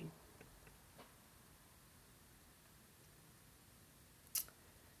challenging.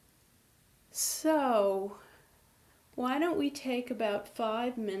 So, why don't we take about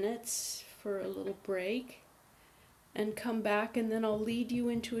 5 minutes for a little break and come back, and then I'll lead you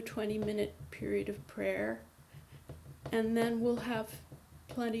into a 20-minute period of prayer, and then we'll have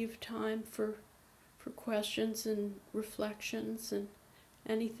plenty of time for questions and reflections and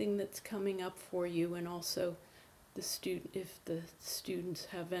anything that's coming up for you, and also if the students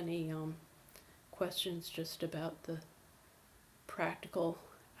have any questions just about the practical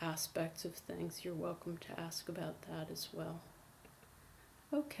aspects of things, you're welcome to ask about that as well.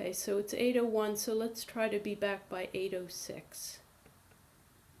 Okay, so it's 8:01, so let's try to be back by 8:06.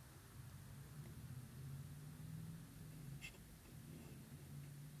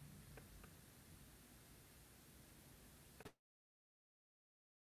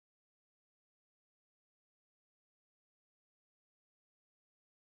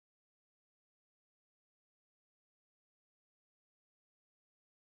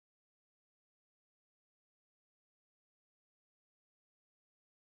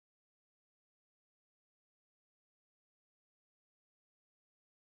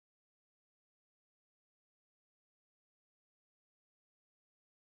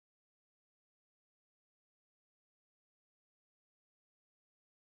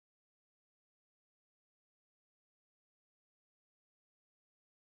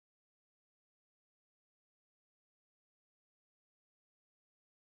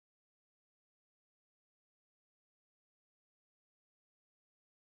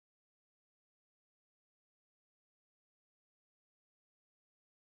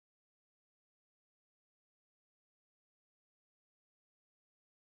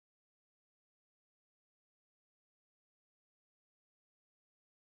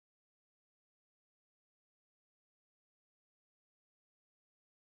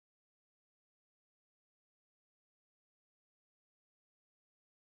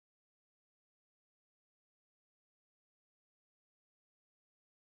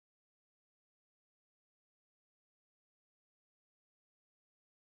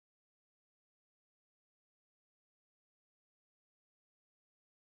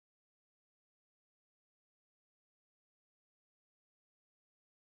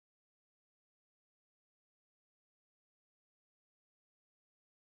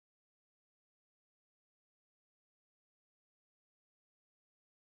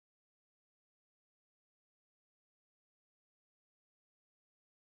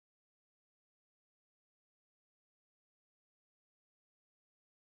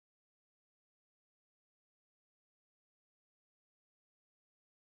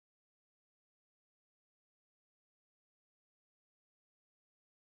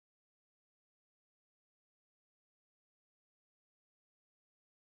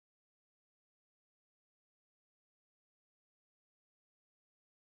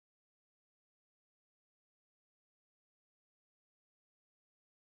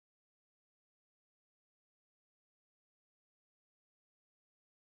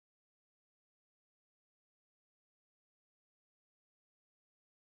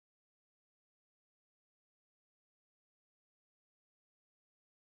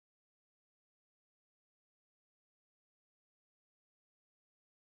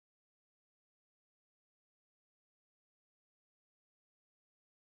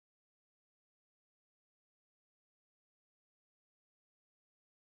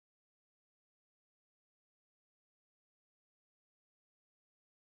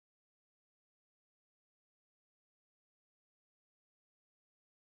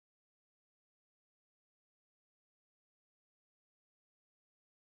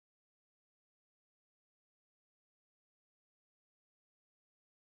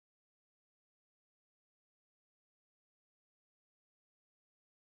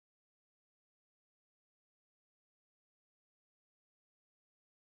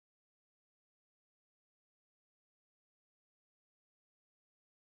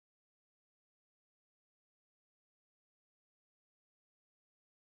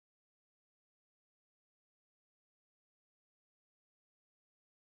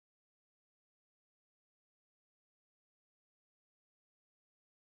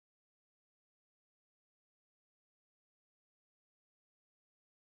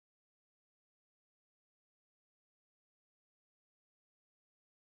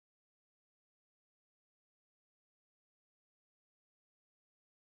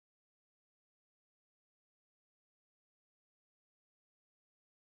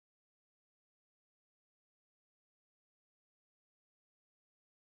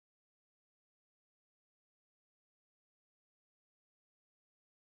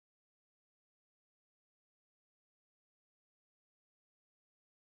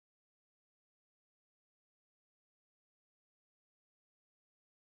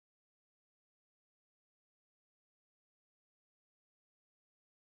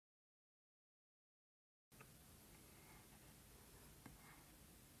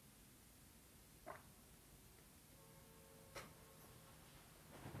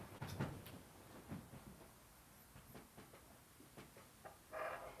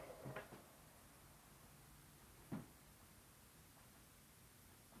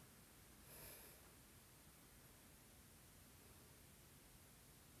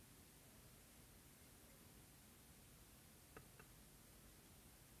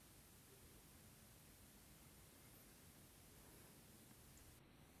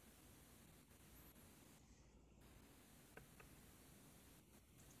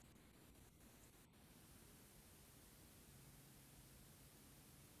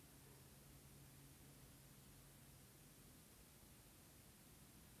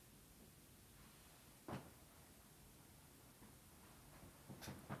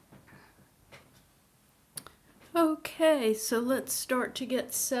 Okay, so let's start to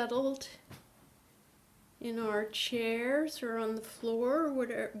get settled in our chairs or on the floor,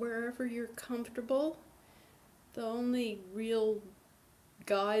 or wherever you're comfortable. The only real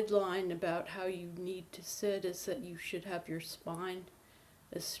guideline about how you need to sit is that you should have your spine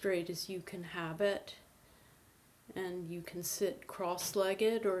as straight as you can have it. And you can sit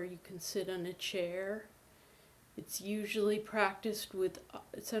cross-legged or you can sit on a chair. It's usually practiced with,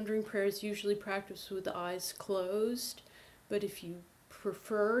 centering prayer is usually practiced with eyes closed, but if you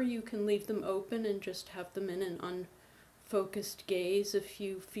prefer, you can leave them open and just have them in an unfocused gaze a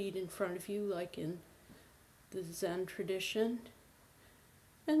few feet in front of you, like in the Zen tradition.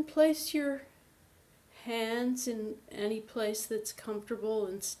 And place your hands in any place that's comfortable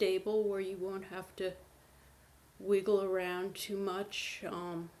and stable where you won't have to wiggle around too much.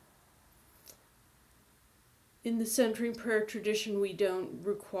 In the centering prayer tradition, we don't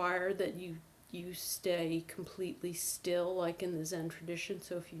require that you stay completely still like in the Zen tradition,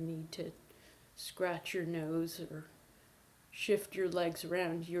 so if you need to scratch your nose or shift your legs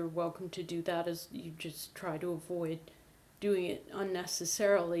around, you're welcome to do that, as you just try to avoid doing it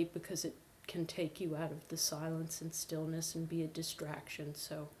unnecessarily because it can take you out of the silence and stillness and be a distraction.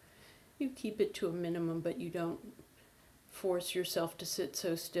 So you keep it to a minimum, but you don't force yourself to sit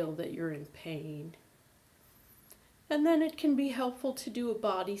so still that you're in pain. And then it can be helpful to do a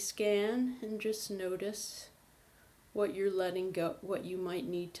body scan and just notice what you're letting go, what you might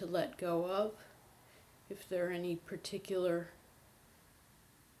need to let go of. If there are any particular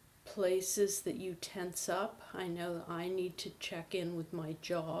places that you tense up. I know that I need to check in with my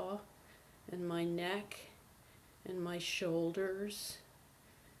jaw and my neck and my shoulders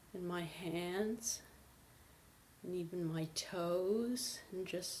and my hands and even my toes, and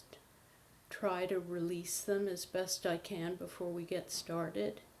just try to release them as best I can before we get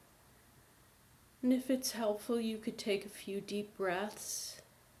started. And if it's helpful, you could take a few deep breaths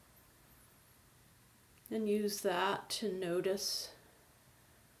and use that to notice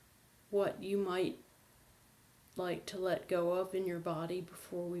what you might like to let go of in your body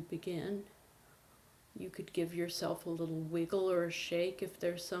before we begin. You could give yourself a little wiggle or a shake if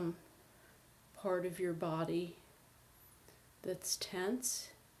there's some part of your body that's tense.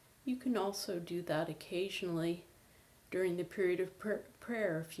 You can also do that occasionally during the period of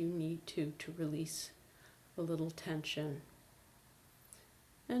prayer if you need to release a little tension.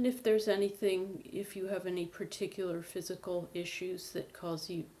 And if there's anything, if you have any particular physical issues that cause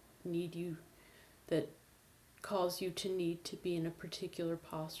you to need to be in a particular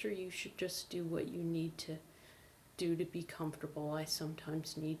posture, you should just do what you need to do to be comfortable. I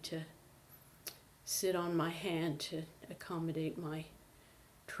sometimes need to sit on my hand to accommodate my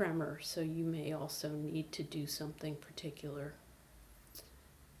tremor, so you may also need to do something particular.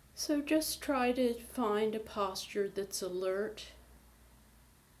 So just try to find a posture that's alert,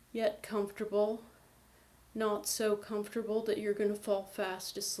 yet comfortable, not so comfortable that you're going to fall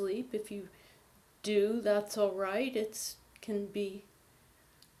fast asleep. If you do, that's all right. It can be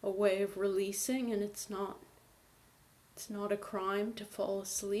a way of releasing, and it's not a crime to fall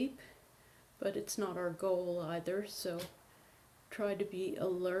asleep, but it's not our goal either. So try to be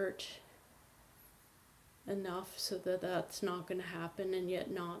alert enough so that that's not going to happen, and yet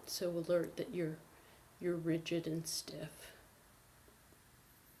not so alert that you're rigid and stiff.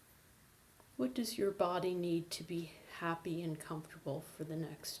 What does your body need to be happy and comfortable for the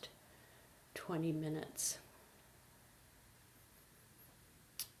next 20 minutes?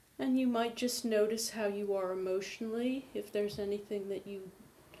 And you might just notice how you are emotionally, if there's anything that you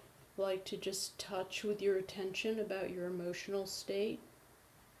like to just touch with your attention about your emotional state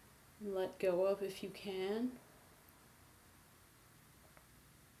and let go of if you can.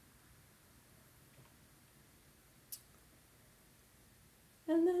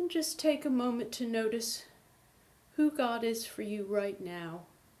 And then just take a moment to notice who God is for you right now,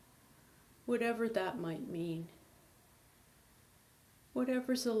 whatever that might mean.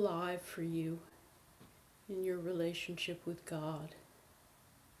 Whatever's alive for you in your relationship with God.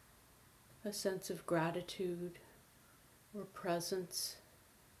 A sense of gratitude or presence,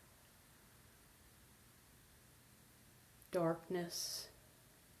 darkness,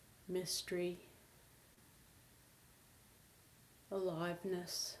 mystery,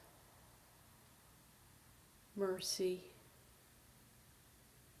 aliveness, mercy,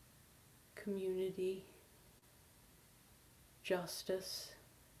 community, justice,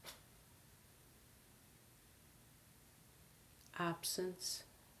 absence,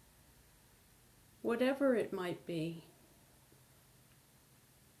 whatever it might be.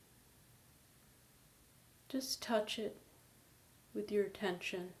 Just touch it with your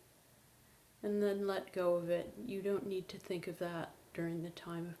attention and then let go of it. You don't need to think of that during the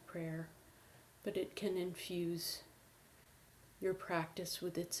time of prayer, but it can infuse your practice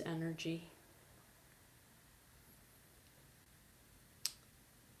with its energy.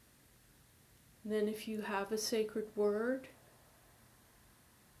 And then if you have a sacred word,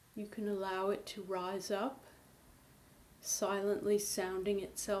 you can allow it to rise up, silently sounding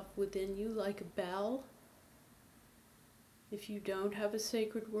itself within you like a bell. If you don't have a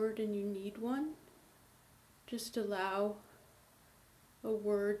sacred word and you need one, just allow a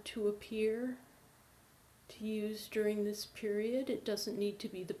word to appear to use during this period. It doesn't need to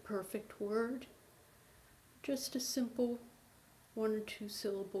be the perfect word, just a simple 1 or 2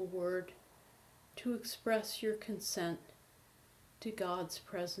 syllable word to express your consent to God's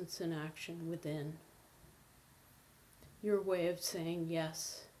presence and action within. Your way of saying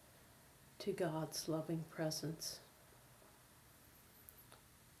yes to God's loving presence.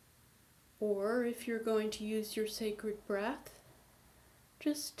 Or if you're going to use your sacred breath,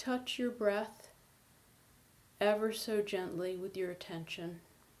 just touch your breath ever so gently with your attention.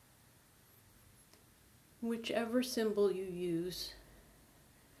 Whichever symbol you use,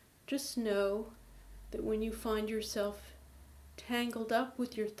 just know that when you find yourself tangled up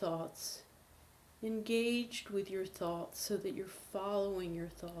with your thoughts, engaged with your thoughts so that you're following your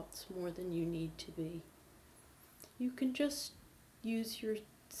thoughts more than you need to be, you can just use your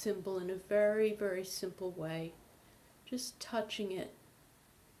symbol in a very, very simple way, just touching it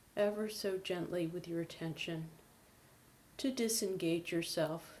ever so gently with your attention to disengage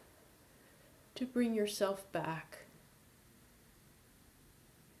yourself, to bring yourself back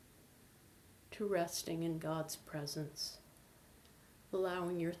to resting in God's presence,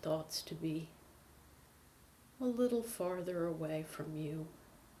 allowing your thoughts to be a little farther away from you.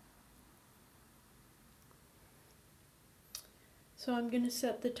 So I'm going to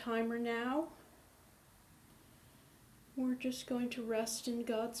set the timer now. We're just going to rest in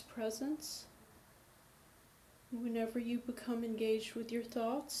God's presence. Whenever you become engaged with your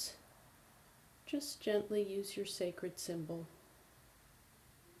thoughts, just gently use your sacred symbol.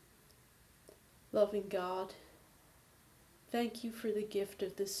 Loving God, thank you for the gift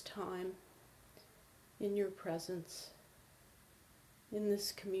of this time in your presence, in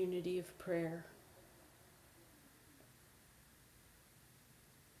this community of prayer.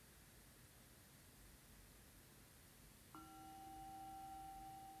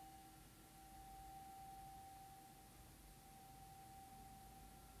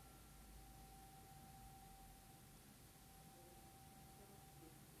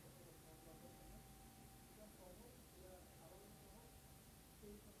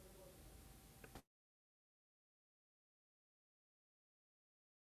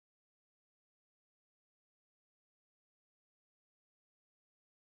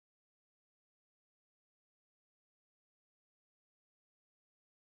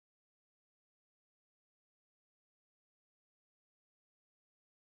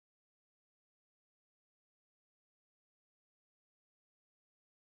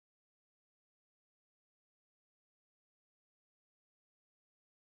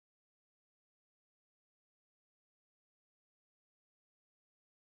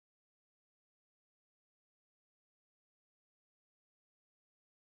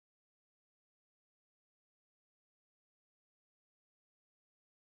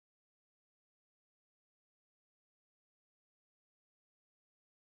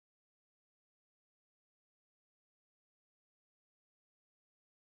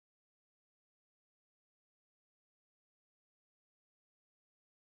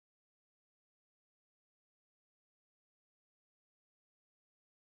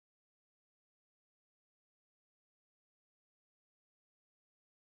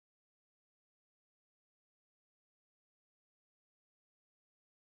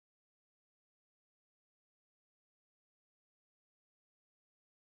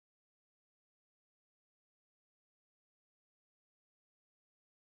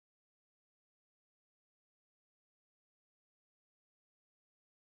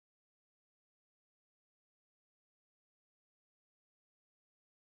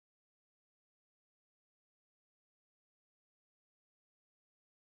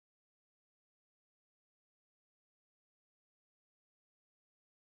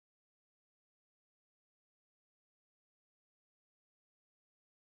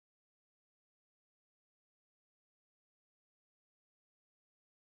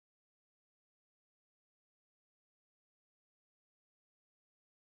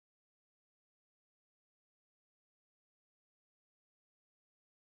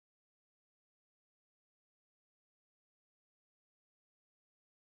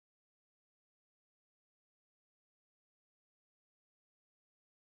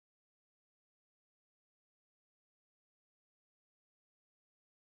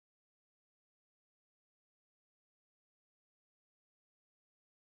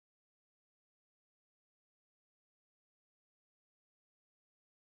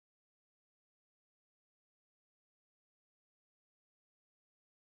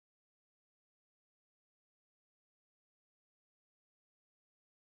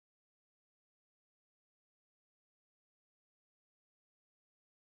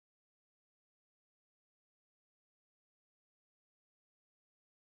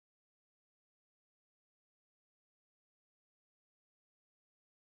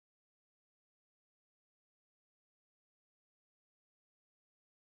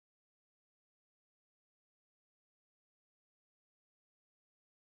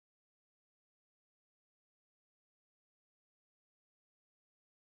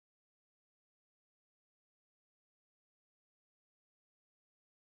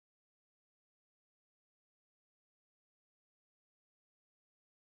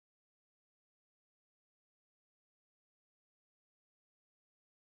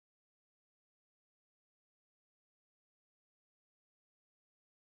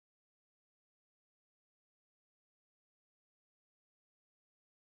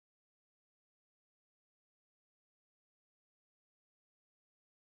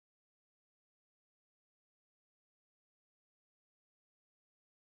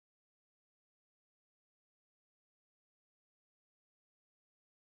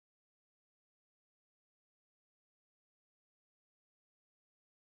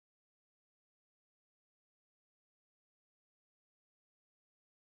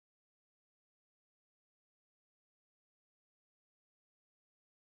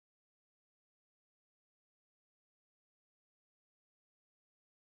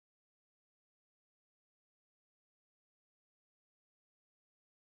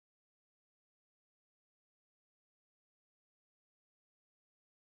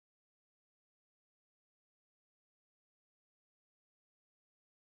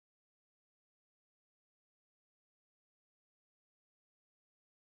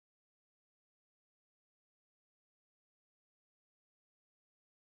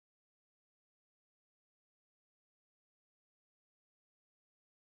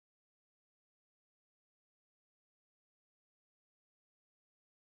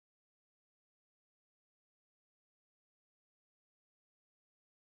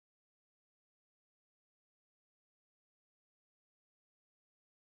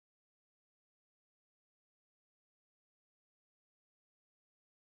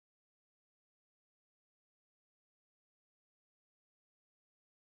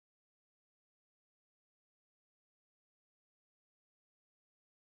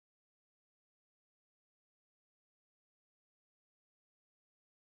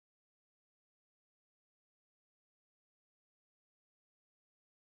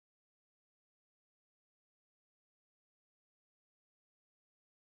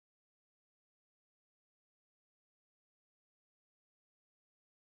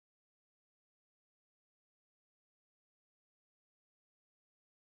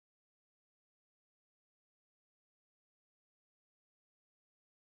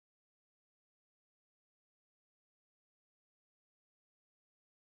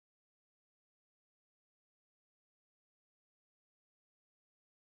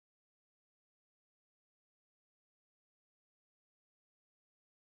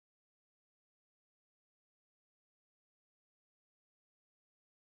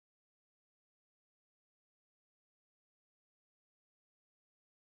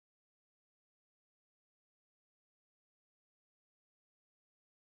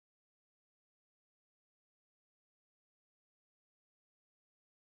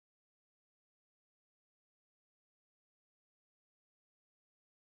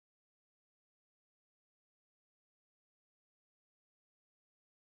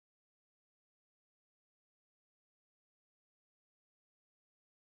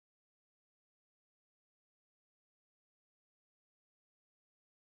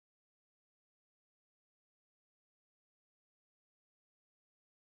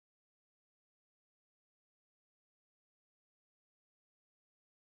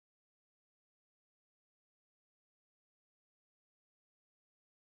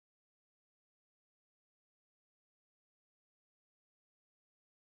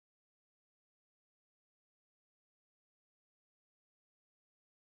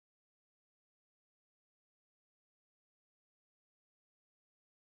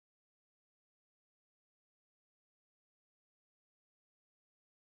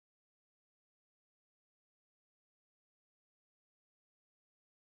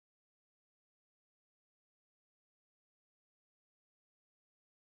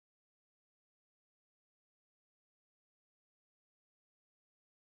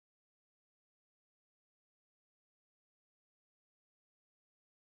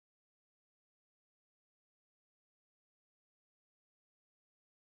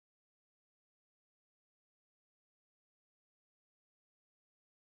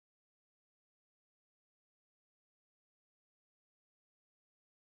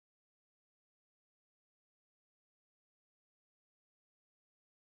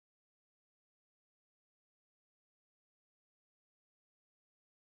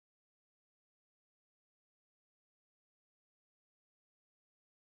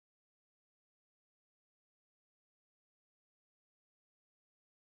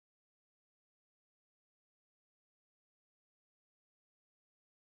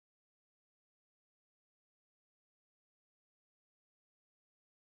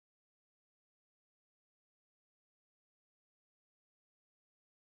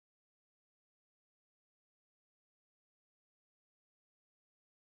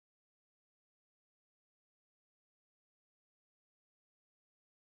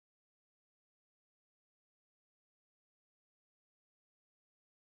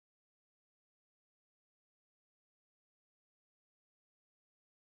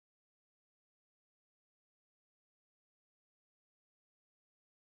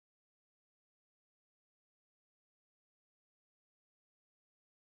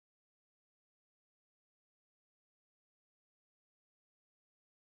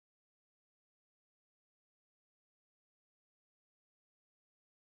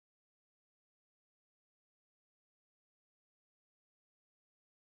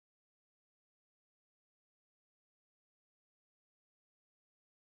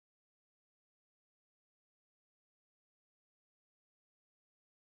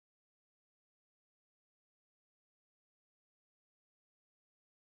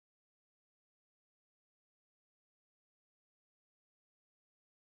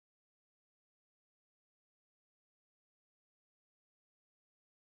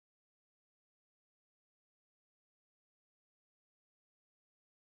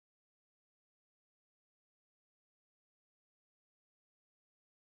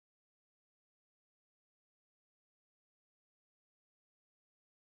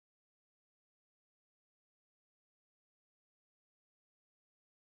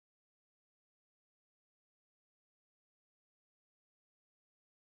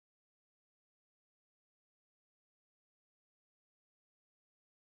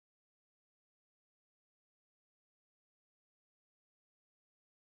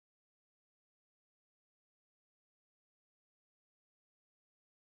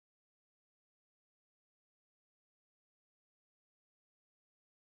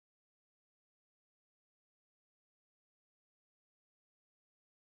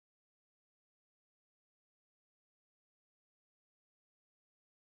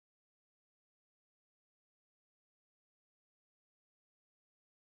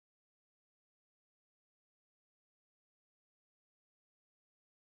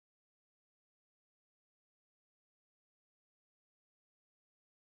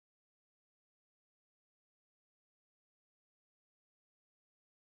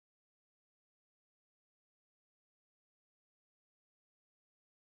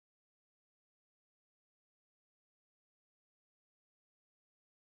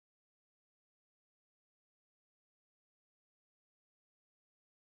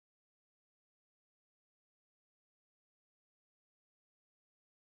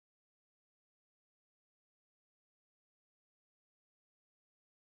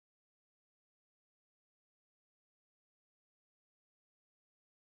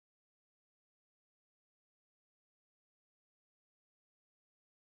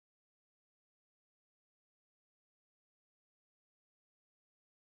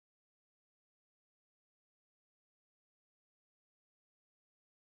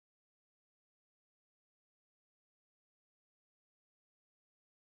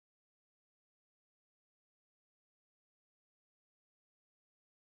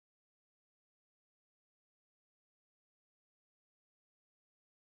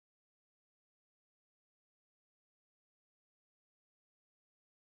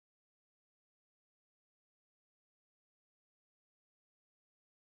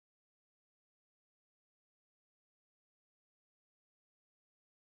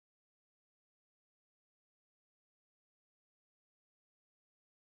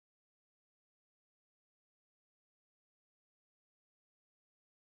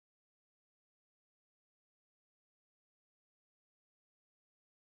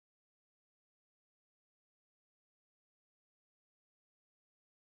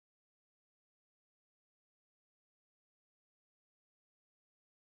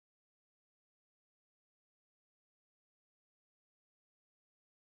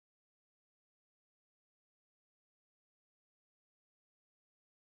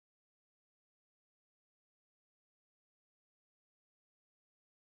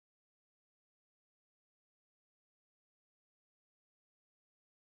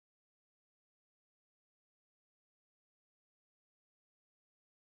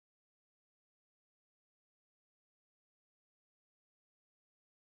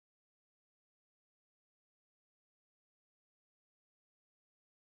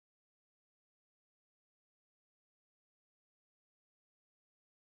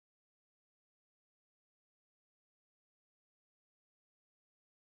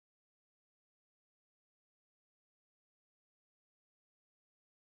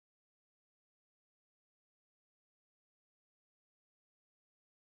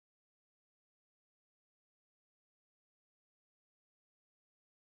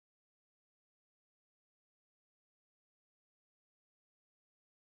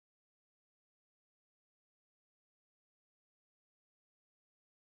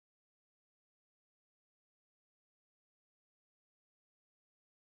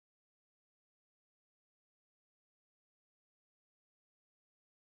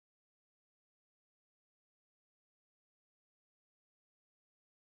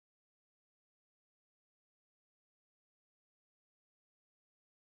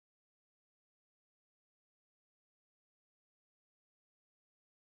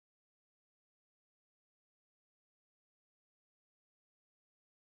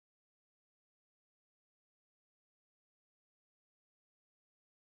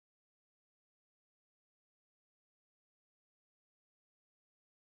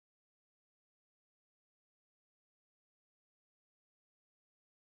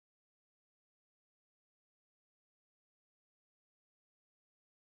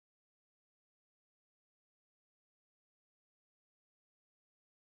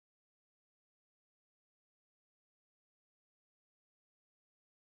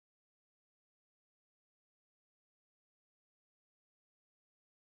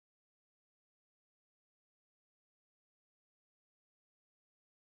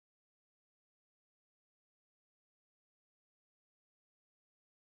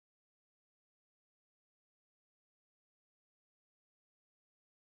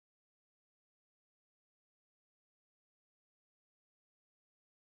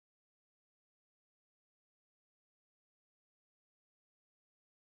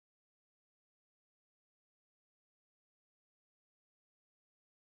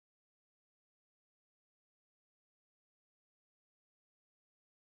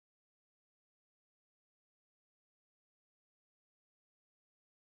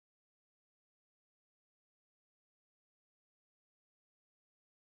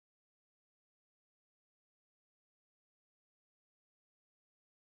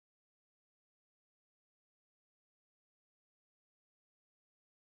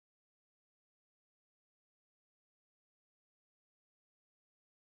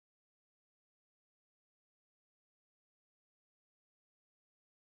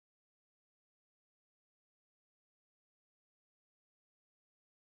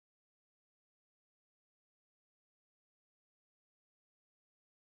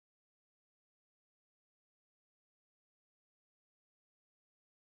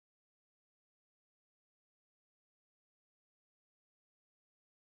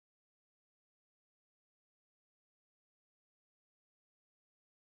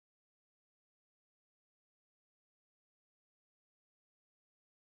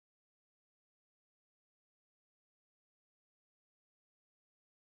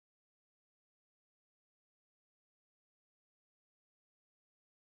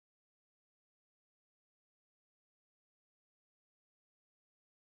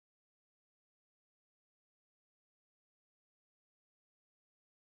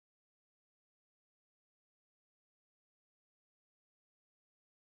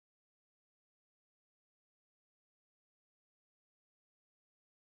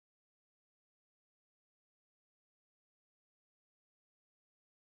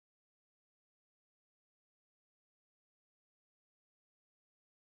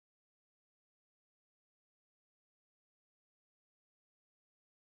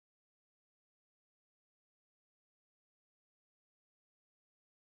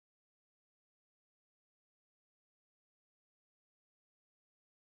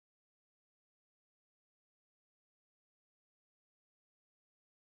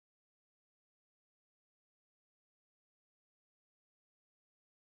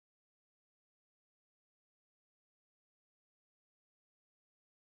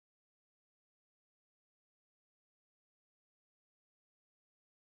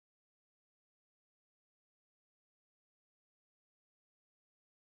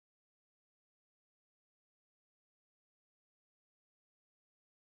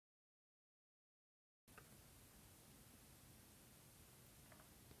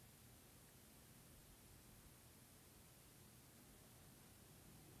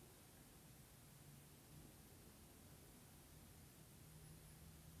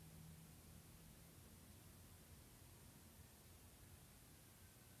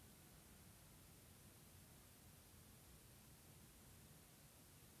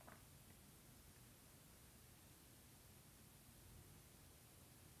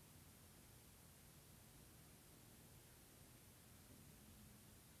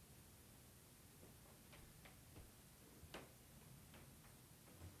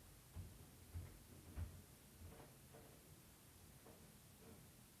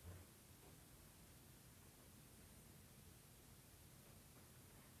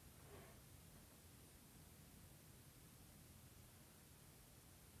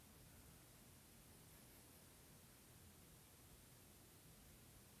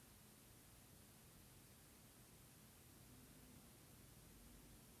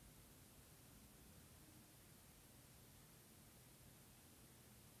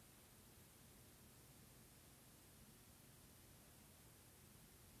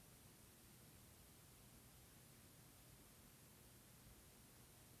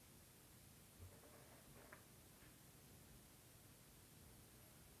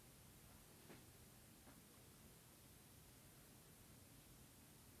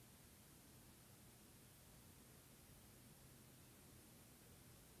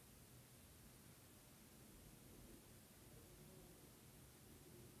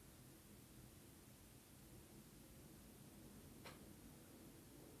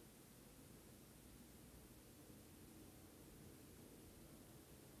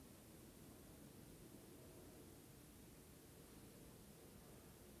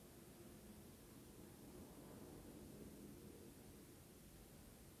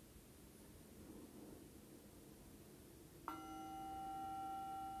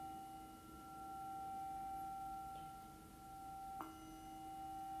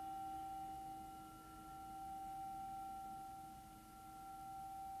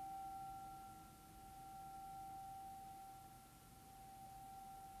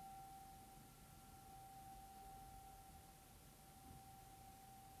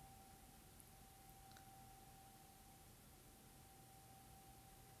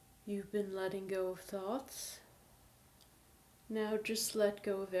 You've been letting go of thoughts. Now just let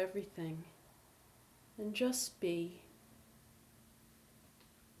go of everything and just be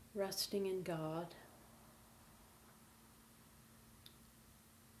resting in God.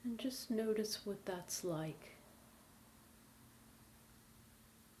 And just notice what that's like.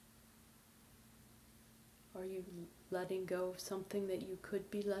 Are you letting go of something that you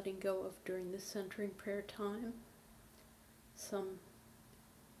could be letting go of during this centering prayer time? Some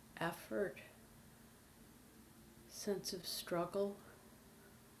effort, sense of struggle,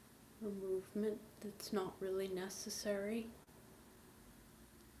 or movement that's not really necessary?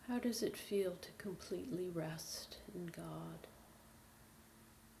 How does it feel to completely rest in God?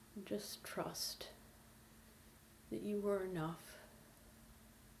 And just trust that you are enough,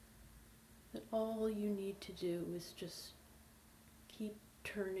 that all you need to do is just keep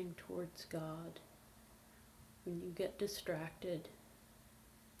turning towards God. When you get distracted,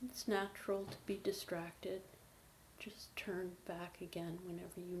 it's natural to be distracted. Just turn back again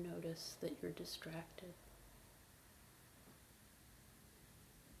whenever you notice that you're distracted.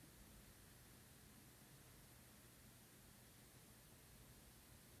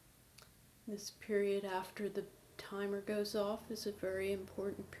 This period after the timer goes off is a very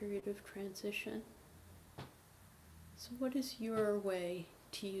important period of transition. So what is your way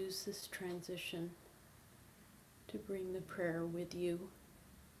to use this transition to bring the prayer with you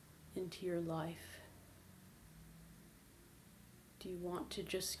into your life? Do you want to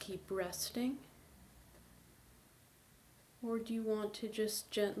just keep resting? Or do you want to just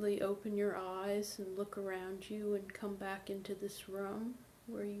gently open your eyes and look around you and come back into this room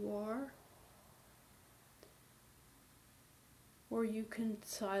where you are? Or you can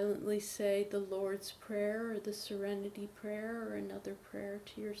silently say the Lord's Prayer or the Serenity Prayer or another prayer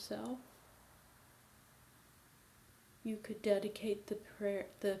to yourself. You could dedicate the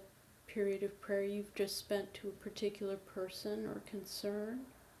period of prayer you've just spent to a particular person or concern.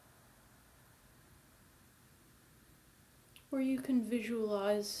 Or you can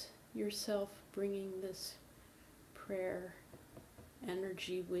visualize yourself bringing this prayer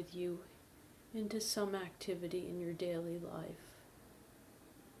energy with you into some activity in your daily life.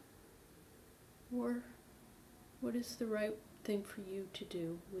 Or what is the right thing for you to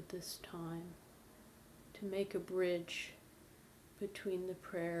do with this time to make a bridge between the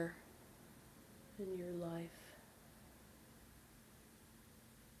prayer and your life?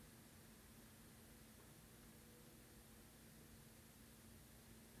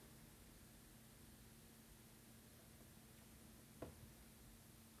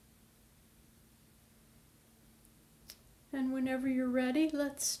 And whenever you're ready,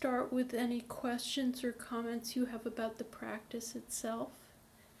 let's start with any questions or comments you have about the practice itself.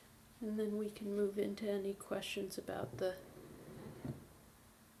 And then we can move into any questions about the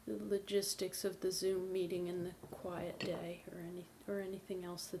logistics of the Zoom meeting and the quiet day, or anything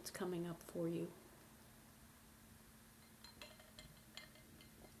else that's coming up for you.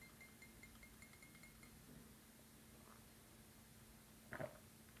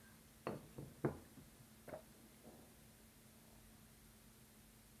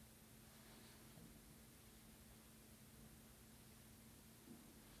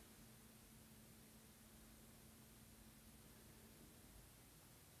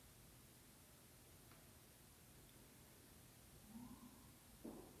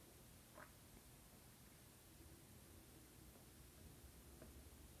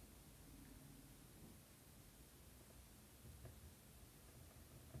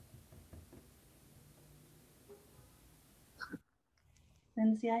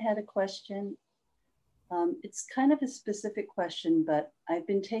 Lindsay, I had a question. It's kind of a specific question, but I've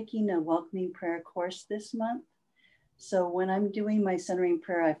been taking a welcoming prayer course this month. So when I'm doing my centering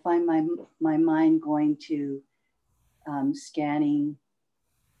prayer, I find my mind going to scanning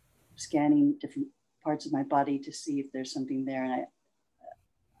different parts of my body to see if there's something there. And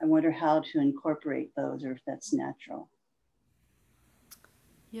I wonder how to incorporate those, or if that's natural.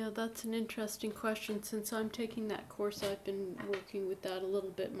 Yeah, that's an interesting question. Since I'm taking that course, I've been working with that a little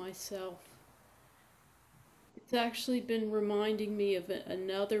bit myself. It's actually been reminding me of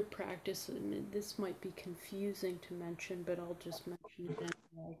another practice, and this might be confusing to mention, but I'll just mention it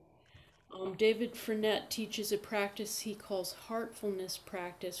anyway. David Frenette teaches a practice he calls heartfulness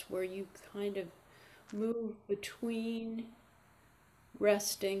practice, where you kind of move between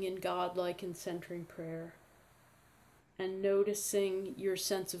resting in God, like in centering prayer, and noticing your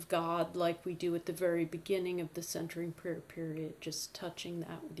sense of God like we do at the very beginning of the centering prayer period, just touching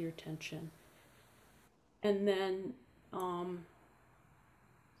that with your attention. And then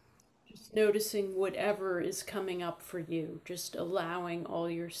Just noticing whatever is coming up for you, just allowing all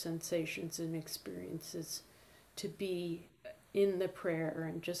your sensations and experiences to be in the prayer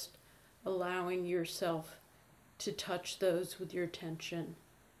and just allowing yourself to touch those with your attention.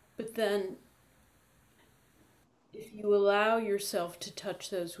 But then, if you allow yourself to touch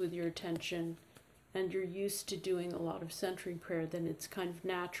those with your attention and you're used to doing a lot of centering prayer, then it's kind of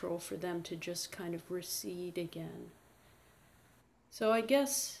natural for them to just kind of recede again. So I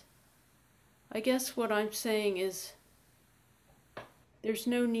guess what I'm saying is there's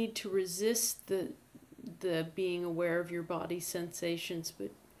no need to resist the being aware of your body's sensations,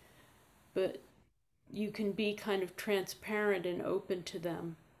 but you can be kind of transparent and open to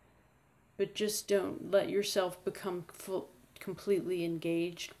them, but just don't let yourself become completely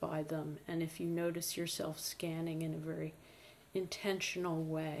engaged by them. And if you notice yourself scanning in a very intentional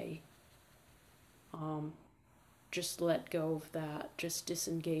way, just let go of that, just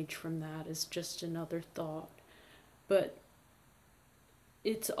disengage from that as just another thought. But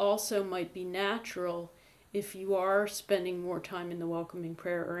it's also might be natural if you are spending more time in the welcoming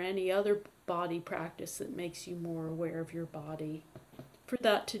prayer or any other body practice that makes you more aware of your body, for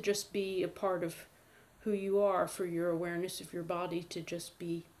that to just be a part of who you are, for your awareness of your body to just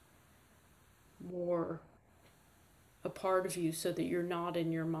be more a part of you so that you're not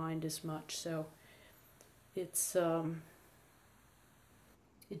in your mind as much. So it's it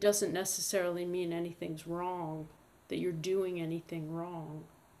doesn't necessarily mean anything's wrong, that you're doing anything wrong.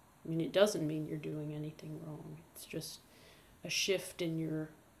 I mean, it doesn't mean you're doing anything wrong. It's just a shift in your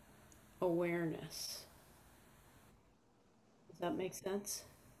awareness. Does that make sense?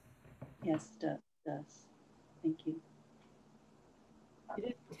 Yes, it does. Thank you.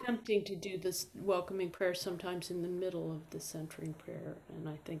 It is tempting to do this welcoming prayer sometimes in the middle of the centering prayer, and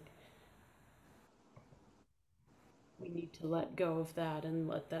I think we need to let go of that and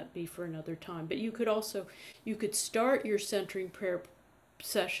let that be for another time. But you could start your centering prayer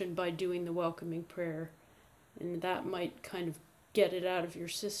session by doing the welcoming prayer, and that might kind of get it out of your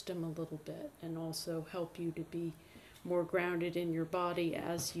system a little bit and also help you to be more grounded in your body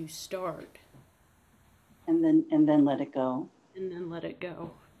as you start. And then let it go. And then let it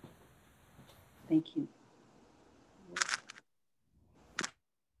go. Thank you.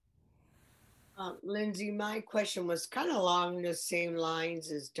 Lindsay, my question was kind of along the same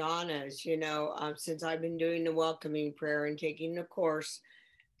lines as Donna's. Since I've been doing the welcoming prayer and taking the course,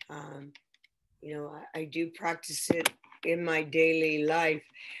 I do practice it in my daily life.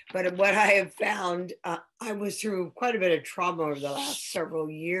 But what I have found, I was through quite a bit of trauma over the last several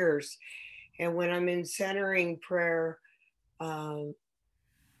years. And when I'm in centering prayer,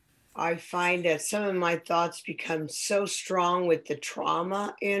 I find that some of my thoughts become so strong with the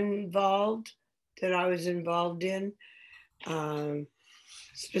trauma involved that I was involved in.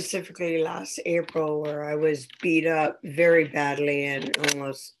 Specifically last April, where I was beat up very badly and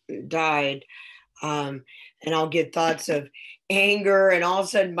almost died. And I'll get thoughts of anger, and all of a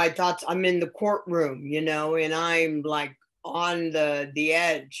sudden my thoughts, I'm in the courtroom, and I'm like on the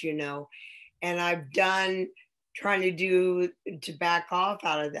edge, and I've done trying to back off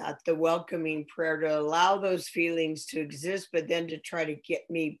out of that, the welcoming prayer, to allow those feelings to exist, but then to try to get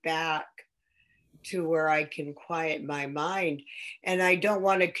me back to where I can quiet my mind. And I don't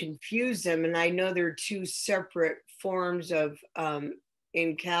want to confuse them. And I know there are two separate forms of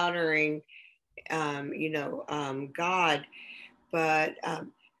encountering, God. But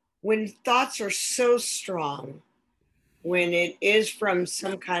when thoughts are so strong, when it is from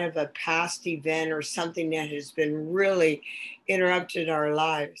some kind of a past event or something that has been really interrupted our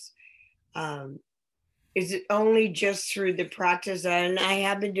lives, is it only just through the practice, and I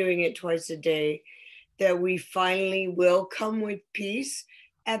have been doing it twice a day, that we finally will come with peace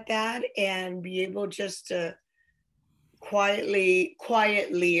at that and be able just to quietlier,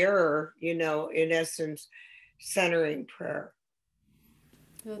 in essence, centering prayer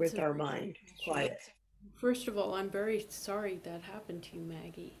with our mind quiet? First of all, I'm very sorry that happened to you,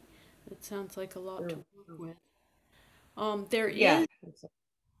 Maggie. It sounds like a lot to work with.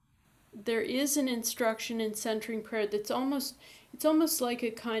 There is an instruction in centering prayer that's almost like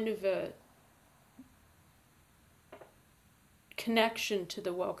a kind of a connection to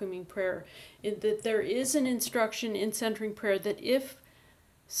the welcoming prayer, in that there is an instruction in centering prayer that if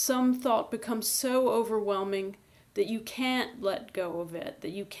some thought becomes so overwhelming that you can't let go of it,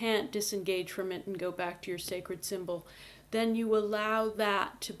 that you can't disengage from it and go back to your sacred symbol, then you allow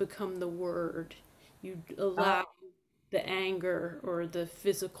that to become the word. You allow the anger or the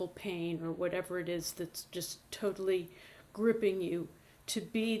physical pain or whatever it is that's just totally gripping you to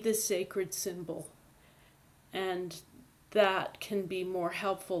be the sacred symbol. And that can be more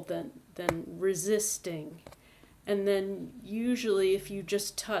helpful than resisting. And then usually if you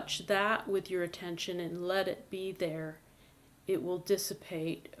just touch that with your attention and let it be there, it will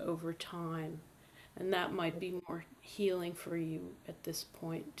dissipate over time. And that might be more healing for you at this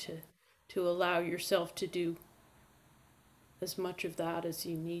point, to allow yourself to do as much of that as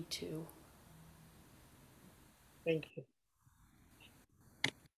you need to. Thank you.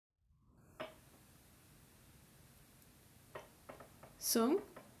 So,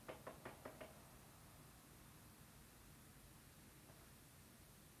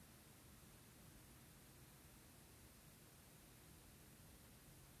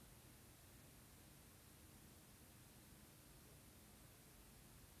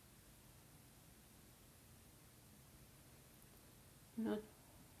 now,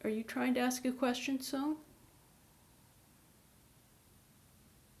 are you trying to ask a question, So?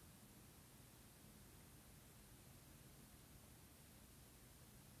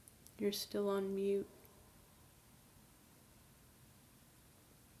 You're still on mute.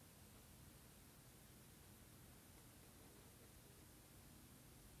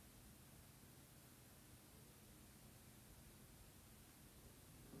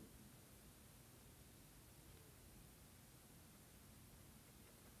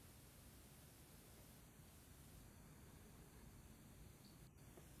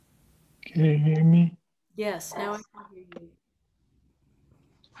 Can you hear me? Yes, now I can hear you.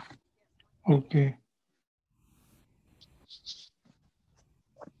 Okay.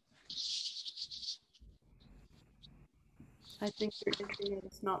 I think your internet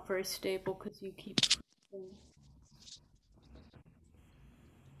is not very stable because you keep freezing.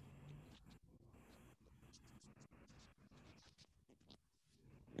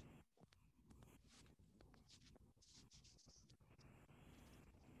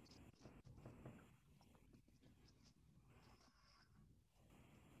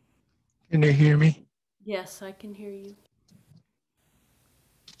 Can you hear me? Yes, I can hear you.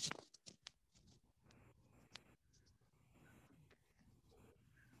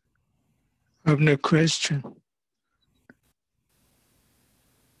 I have no question.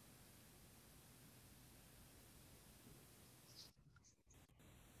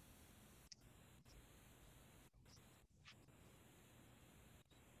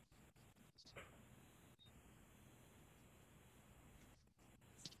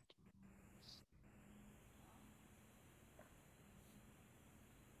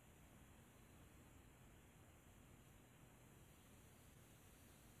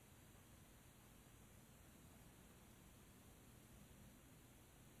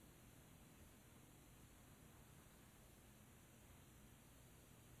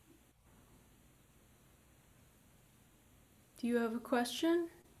 Do you have a question?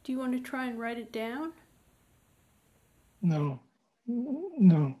 Do you want to try and write it down? No.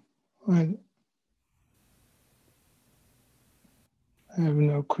 No. I have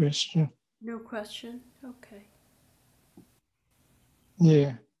no question. No question? Okay.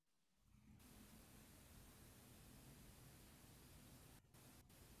 Yeah.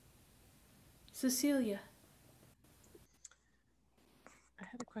 Cecilia. I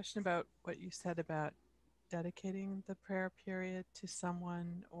had a question about what you said about dedicating the prayer period to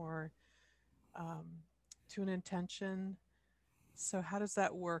someone or to an intention. So how does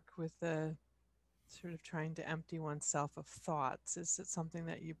that work with the sort of trying to empty oneself of thoughts? Is it something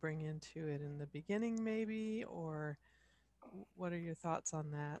that you bring into it in the beginning maybe, or what are your thoughts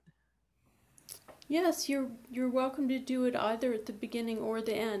on that? Yes, you're welcome to do it either at the beginning or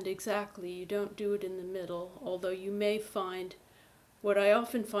the end. Exactly. You don't do it in the middle, although you may find, what I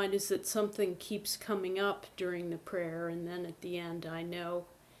often find is that something keeps coming up during the prayer, and then at the end I know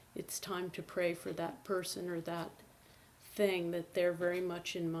it's time to pray for that person or that thing, that they're very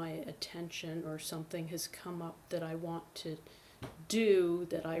much in my attention, or something has come up that I want to do,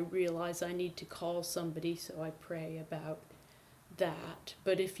 that I realize I need to call somebody, so I pray about that.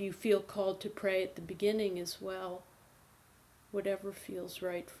 But if you feel called to pray at the beginning as well, whatever feels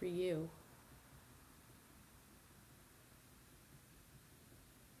right for you.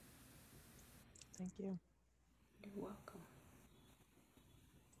 Thank you. You're welcome.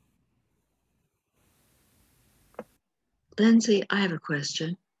 Lindsay, I have a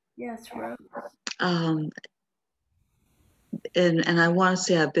question. Yes, Rose. And I want to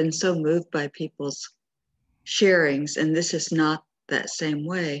say I've been so moved by people's sharings, and this is not that same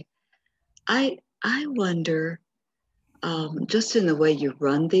way. I wonder, just in the way you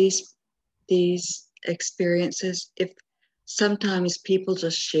run these experiences, if sometimes people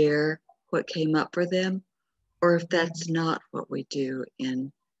just share what came up for them, or if that's not what we do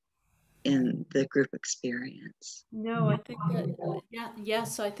in in the group experience. No, I think that, yeah,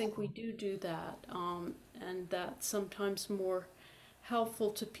 yes, I think we do that. And that's sometimes more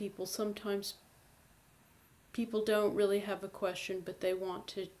helpful to people. Sometimes people don't really have a question, but they want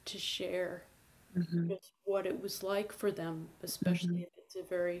to share Mm-hmm. just what it was like for them, Mm-hmm. especially if it's a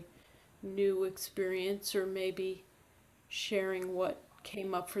very new experience, or maybe sharing what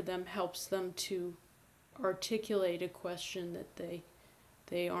came up for them helps them to articulate a question that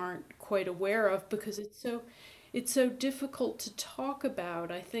they aren't quite aware of, because it's so difficult to talk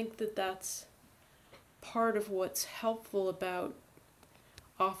about. I think that that's part of what's helpful about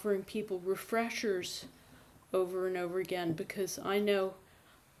offering people refreshers over and over again, because I know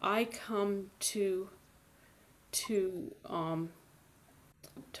I come to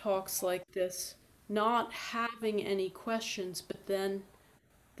talks like this not having any questions, but then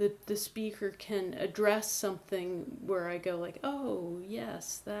the speaker can address something where I go like, oh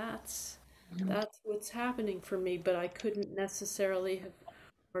yes, that's what's happening for me, but I couldn't necessarily have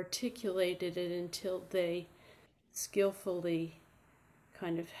articulated it until they skillfully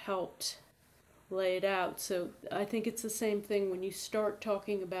kind of helped lay it out. So I think it's the same thing when you start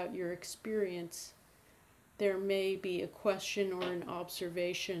talking about your experience. There may be a question or an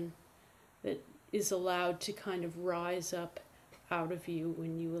observation that is allowed to kind of rise up out of you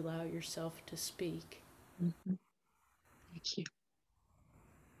when you allow yourself to speak. Mm-hmm. Thank you.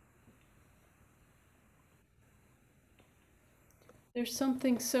 There's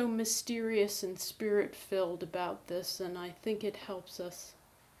something so mysterious and spirit-filled about this, and I think it helps us.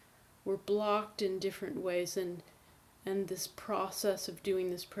 We're blocked in different ways, and this process of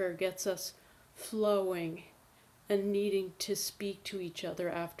doing this prayer gets us flowing, and needing to speak to each other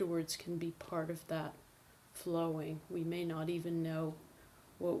afterwards can be part of that flowing. We may not even know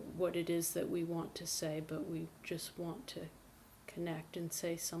what it is that we want to say, but we just want to connect and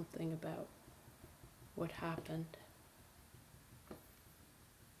say something about what happened.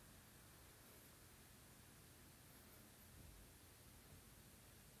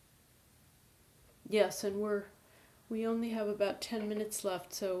 Yes, and we only have about 10 minutes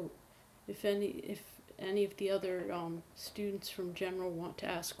left, so if any of the other students from general want to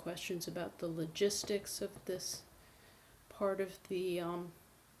ask questions about the logistics of this part of the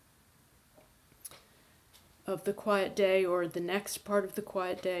quiet day, or the next part of the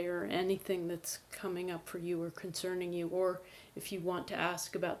quiet day, or anything that's coming up for you or concerning you, or if you want to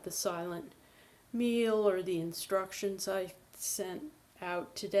ask about the silent meal or the instructions I sent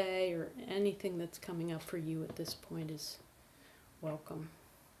out today, or anything that's coming up for you at this point is welcome.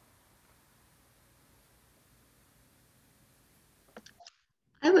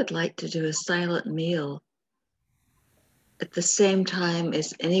 I would like to do a silent meal at the same time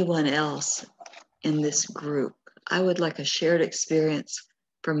as anyone else in this group. I would like a shared experience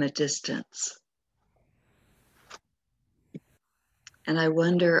from a distance. And I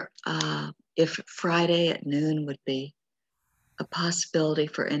wonder if Friday at noon would be a possibility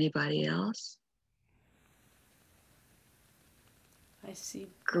for anybody else. I see.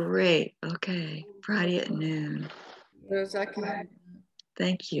 Great. Okay. Friday at noon. Rose, I can.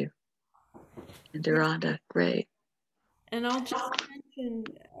 Thank you. And Duranda, great. And I'll just mention,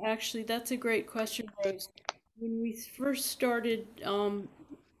 actually, that's a great question, Rose. When we first started, Joe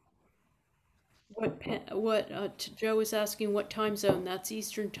was asking what time zone. That's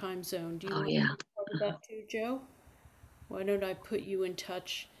Eastern time zone. Do you want Yeah. to cover that too, Joe? Why don't I put you in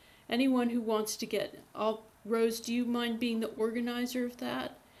touch? Anyone who wants to Rose, do you mind being the organizer of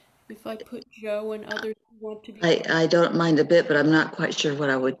that? If I put Joe and others who want to be I don't mind a bit, but I'm not quite sure what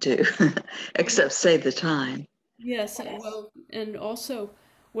I would do, except say the time. Yes, well, and also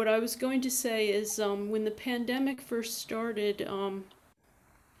what I was going to say is when the pandemic first started,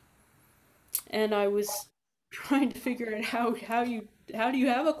 and I was trying to figure out how do you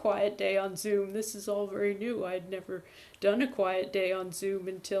have a quiet day on Zoom? This is all very new. I'd never done a quiet day on Zoom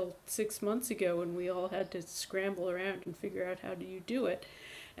until 6 months ago, and we all had to scramble around and figure out how do you do it.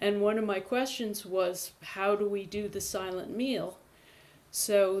 And one of my questions was, how do we do the silent meal?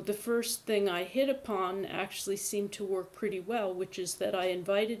 So the first thing I hit upon actually seemed to work pretty well, which is that I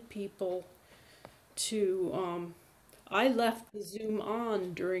invited people to I left the Zoom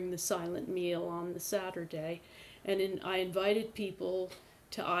on during the silent meal on the Saturday, and I invited people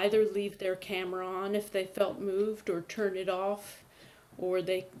to either leave their camera on if they felt moved, or turn it off, or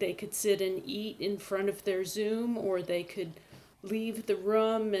they could sit and eat in front of their Zoom, or they could leave the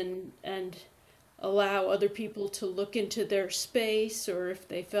room and allow other people to look into their space, or if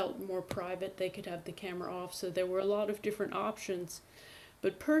they felt more private, they could have the camera off. So there were a lot of different options.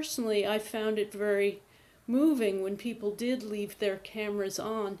 But personally, I found it very moving when people did leave their cameras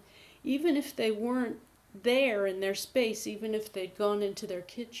on, even if they weren't there in their space, even if they'd gone into their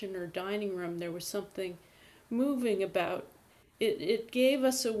kitchen or dining room, there was something moving about it. It gave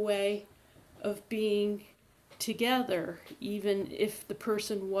us a way of being together, even if the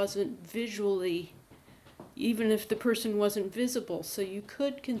person wasn't visually, even if the person wasn't visible. So you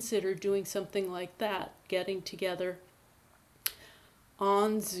could consider doing something like that, getting together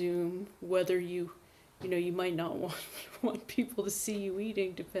on Zoom, whether you might not want people to see you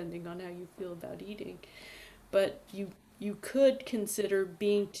eating, depending on how you feel about eating. But you could consider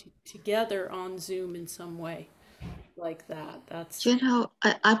being together on Zoom in some way like that. That's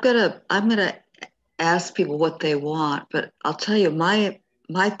I'm gonna ask people what they want, but I'll tell you, my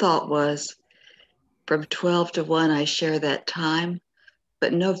thought was from 12 to 1, I share that time,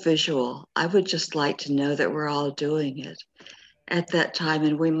 but no visual. I would just like to know that we're all doing it at that time,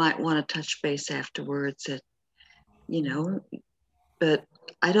 and we might want to touch base afterwards, but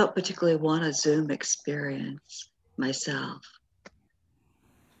I don't particularly want a Zoom experience myself.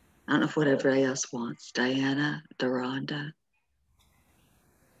 I don't know if what everybody else wants. Diana, Deronda.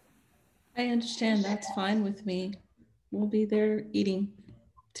 I understand. That's fine with me. We'll be there eating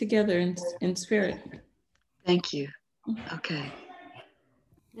together in spirit. Thank you. Okay.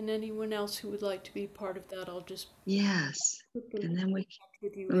 And anyone else who would like to be part of that, I'll just Yes. And then we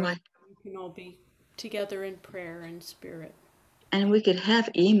with you, might, you can all be together in prayer and spirit. and we could have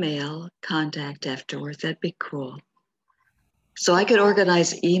email contact afterwards. That'd be cool. So I could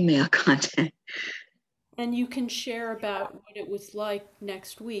organize email contact. And you can share about what it was like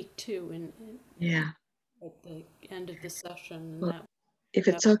next week too, and Yeah. at the end of the session. And Well, that, if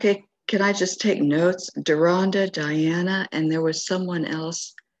it's okay, can I just take notes? Deronda, Diana, and there was someone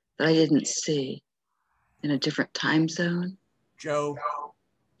else that I didn't see in a different time zone. Joe.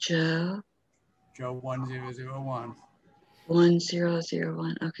 Joe. Joe 1001.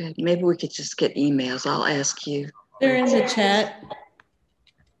 1001. Okay, maybe we could just get emails. I'll ask you. They're in the chat.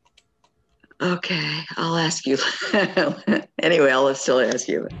 Okay, I'll ask you. Anyway, I'll still ask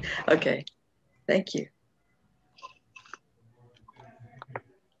you. Okay, thank you.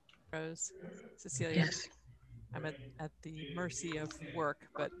 Rose, Cecilia, Yes. I'm at the mercy of work,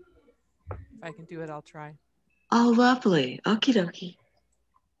 but if I can do it, I'll try. Oh, lovely. Okie dokie.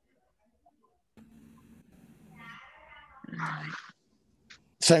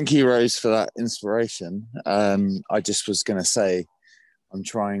 Thank you, Rose, for that inspiration. I just was going to say, I'm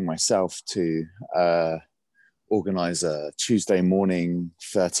trying myself to organize a Tuesday morning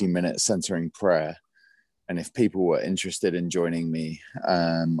 30-minute centering prayer. And if people were interested in joining me,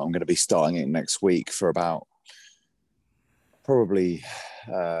 I'm going to be starting it next week for about probably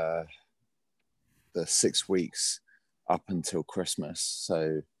the 6 weeks up until Christmas.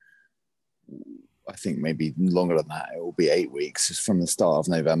 So I think maybe longer than that. It will be 8 weeks. It's from the start of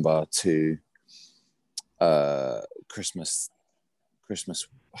November to Christmas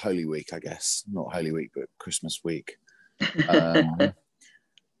Holy Week, I guess. Not Holy Week, but Christmas week.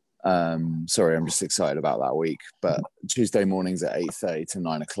 Sorry, I'm just excited about that week. But Tuesday mornings at 8:30 to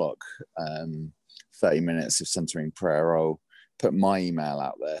 9 o'clock, 30 minutes of centering prayer. I'll put my email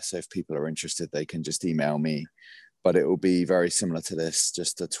out there, so if people are interested, they can just email me. But it will be very similar to this,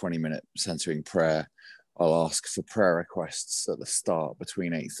 just a 20-minute centering prayer. I'll ask for prayer requests at the start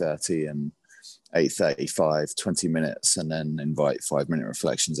between 8:30 and 8:35, 20 minutes, and then invite 5-minute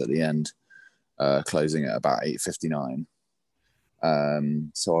reflections at the end, closing at about 8:59.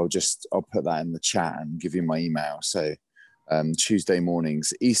 So I'll put that in the chat and give you my email. So Tuesday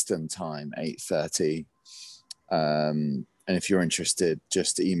mornings Eastern time, 8:30. And if you're interested,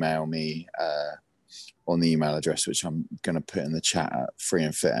 just email me on the email address, which I'm going to put in the chat at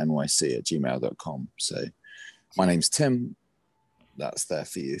freeandfitnyc@gmail.com. So my name's Tim. That's there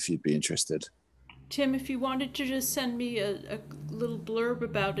for you if you'd be interested. Tim, if you wanted to just send me a little blurb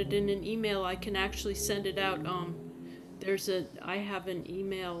about it in an email, I can actually send it out. I have an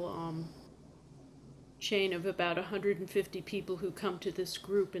email chain of about 150 people who come to this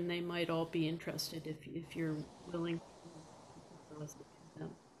group, and they might all be interested if you're willing to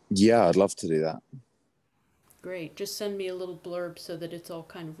them. Yeah, I'd love to do that. Great. Just send me a little blurb so that it's all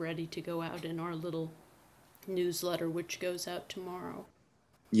kind of ready to go out in our little newsletter, which goes out tomorrow.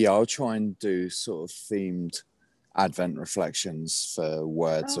 Yeah, I'll try and do sort of themed Advent reflections for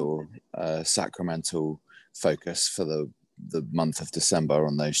words or sacramental focus for the month of December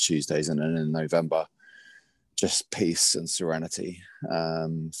on those Tuesdays, and then in November, just peace and serenity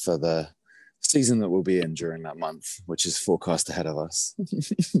for the season that we'll be in during that month, which is forecast ahead of us.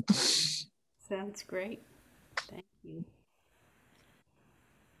 Sounds great. Thank you.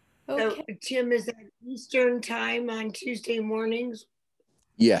 So, Okay. Tim, is that Eastern time on Tuesday mornings?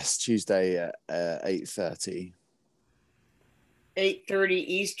 Yes, Tuesday at 8:30. 8:30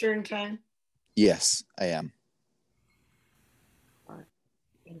 Eastern time. Yes, a.m.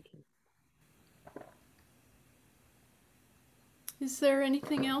 Thank you. Is there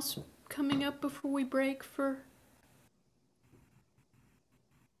anything else coming up before we break for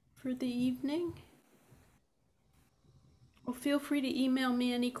the evening? Well, feel free to email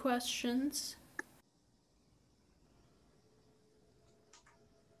me any questions.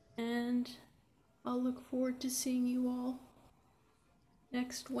 And I'll look forward to seeing you all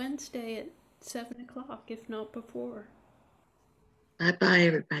next Wednesday at 7 o'clock, if not before. Bye-bye,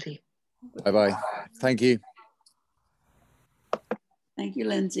 everybody. Bye-bye. Thank you. Thank you,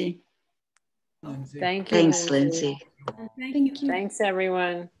 Lindsay. Lindsay. Thank you. Thanks, Lindsay. Thank you. Thanks,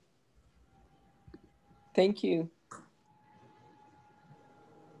 everyone. Thank you.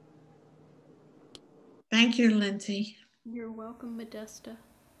 Thank you, Lindsay. You're welcome, Modesta.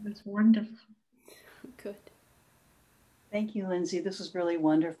 It was wonderful. Good. Thank you, Lindsay. This was really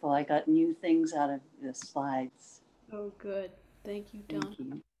wonderful. I got new things out of the slides. Oh, good. Thank you, Don. Thank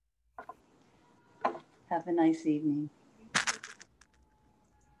you. Have a nice evening.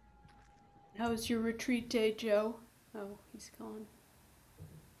 How was your retreat day, Joe? Oh, he's gone.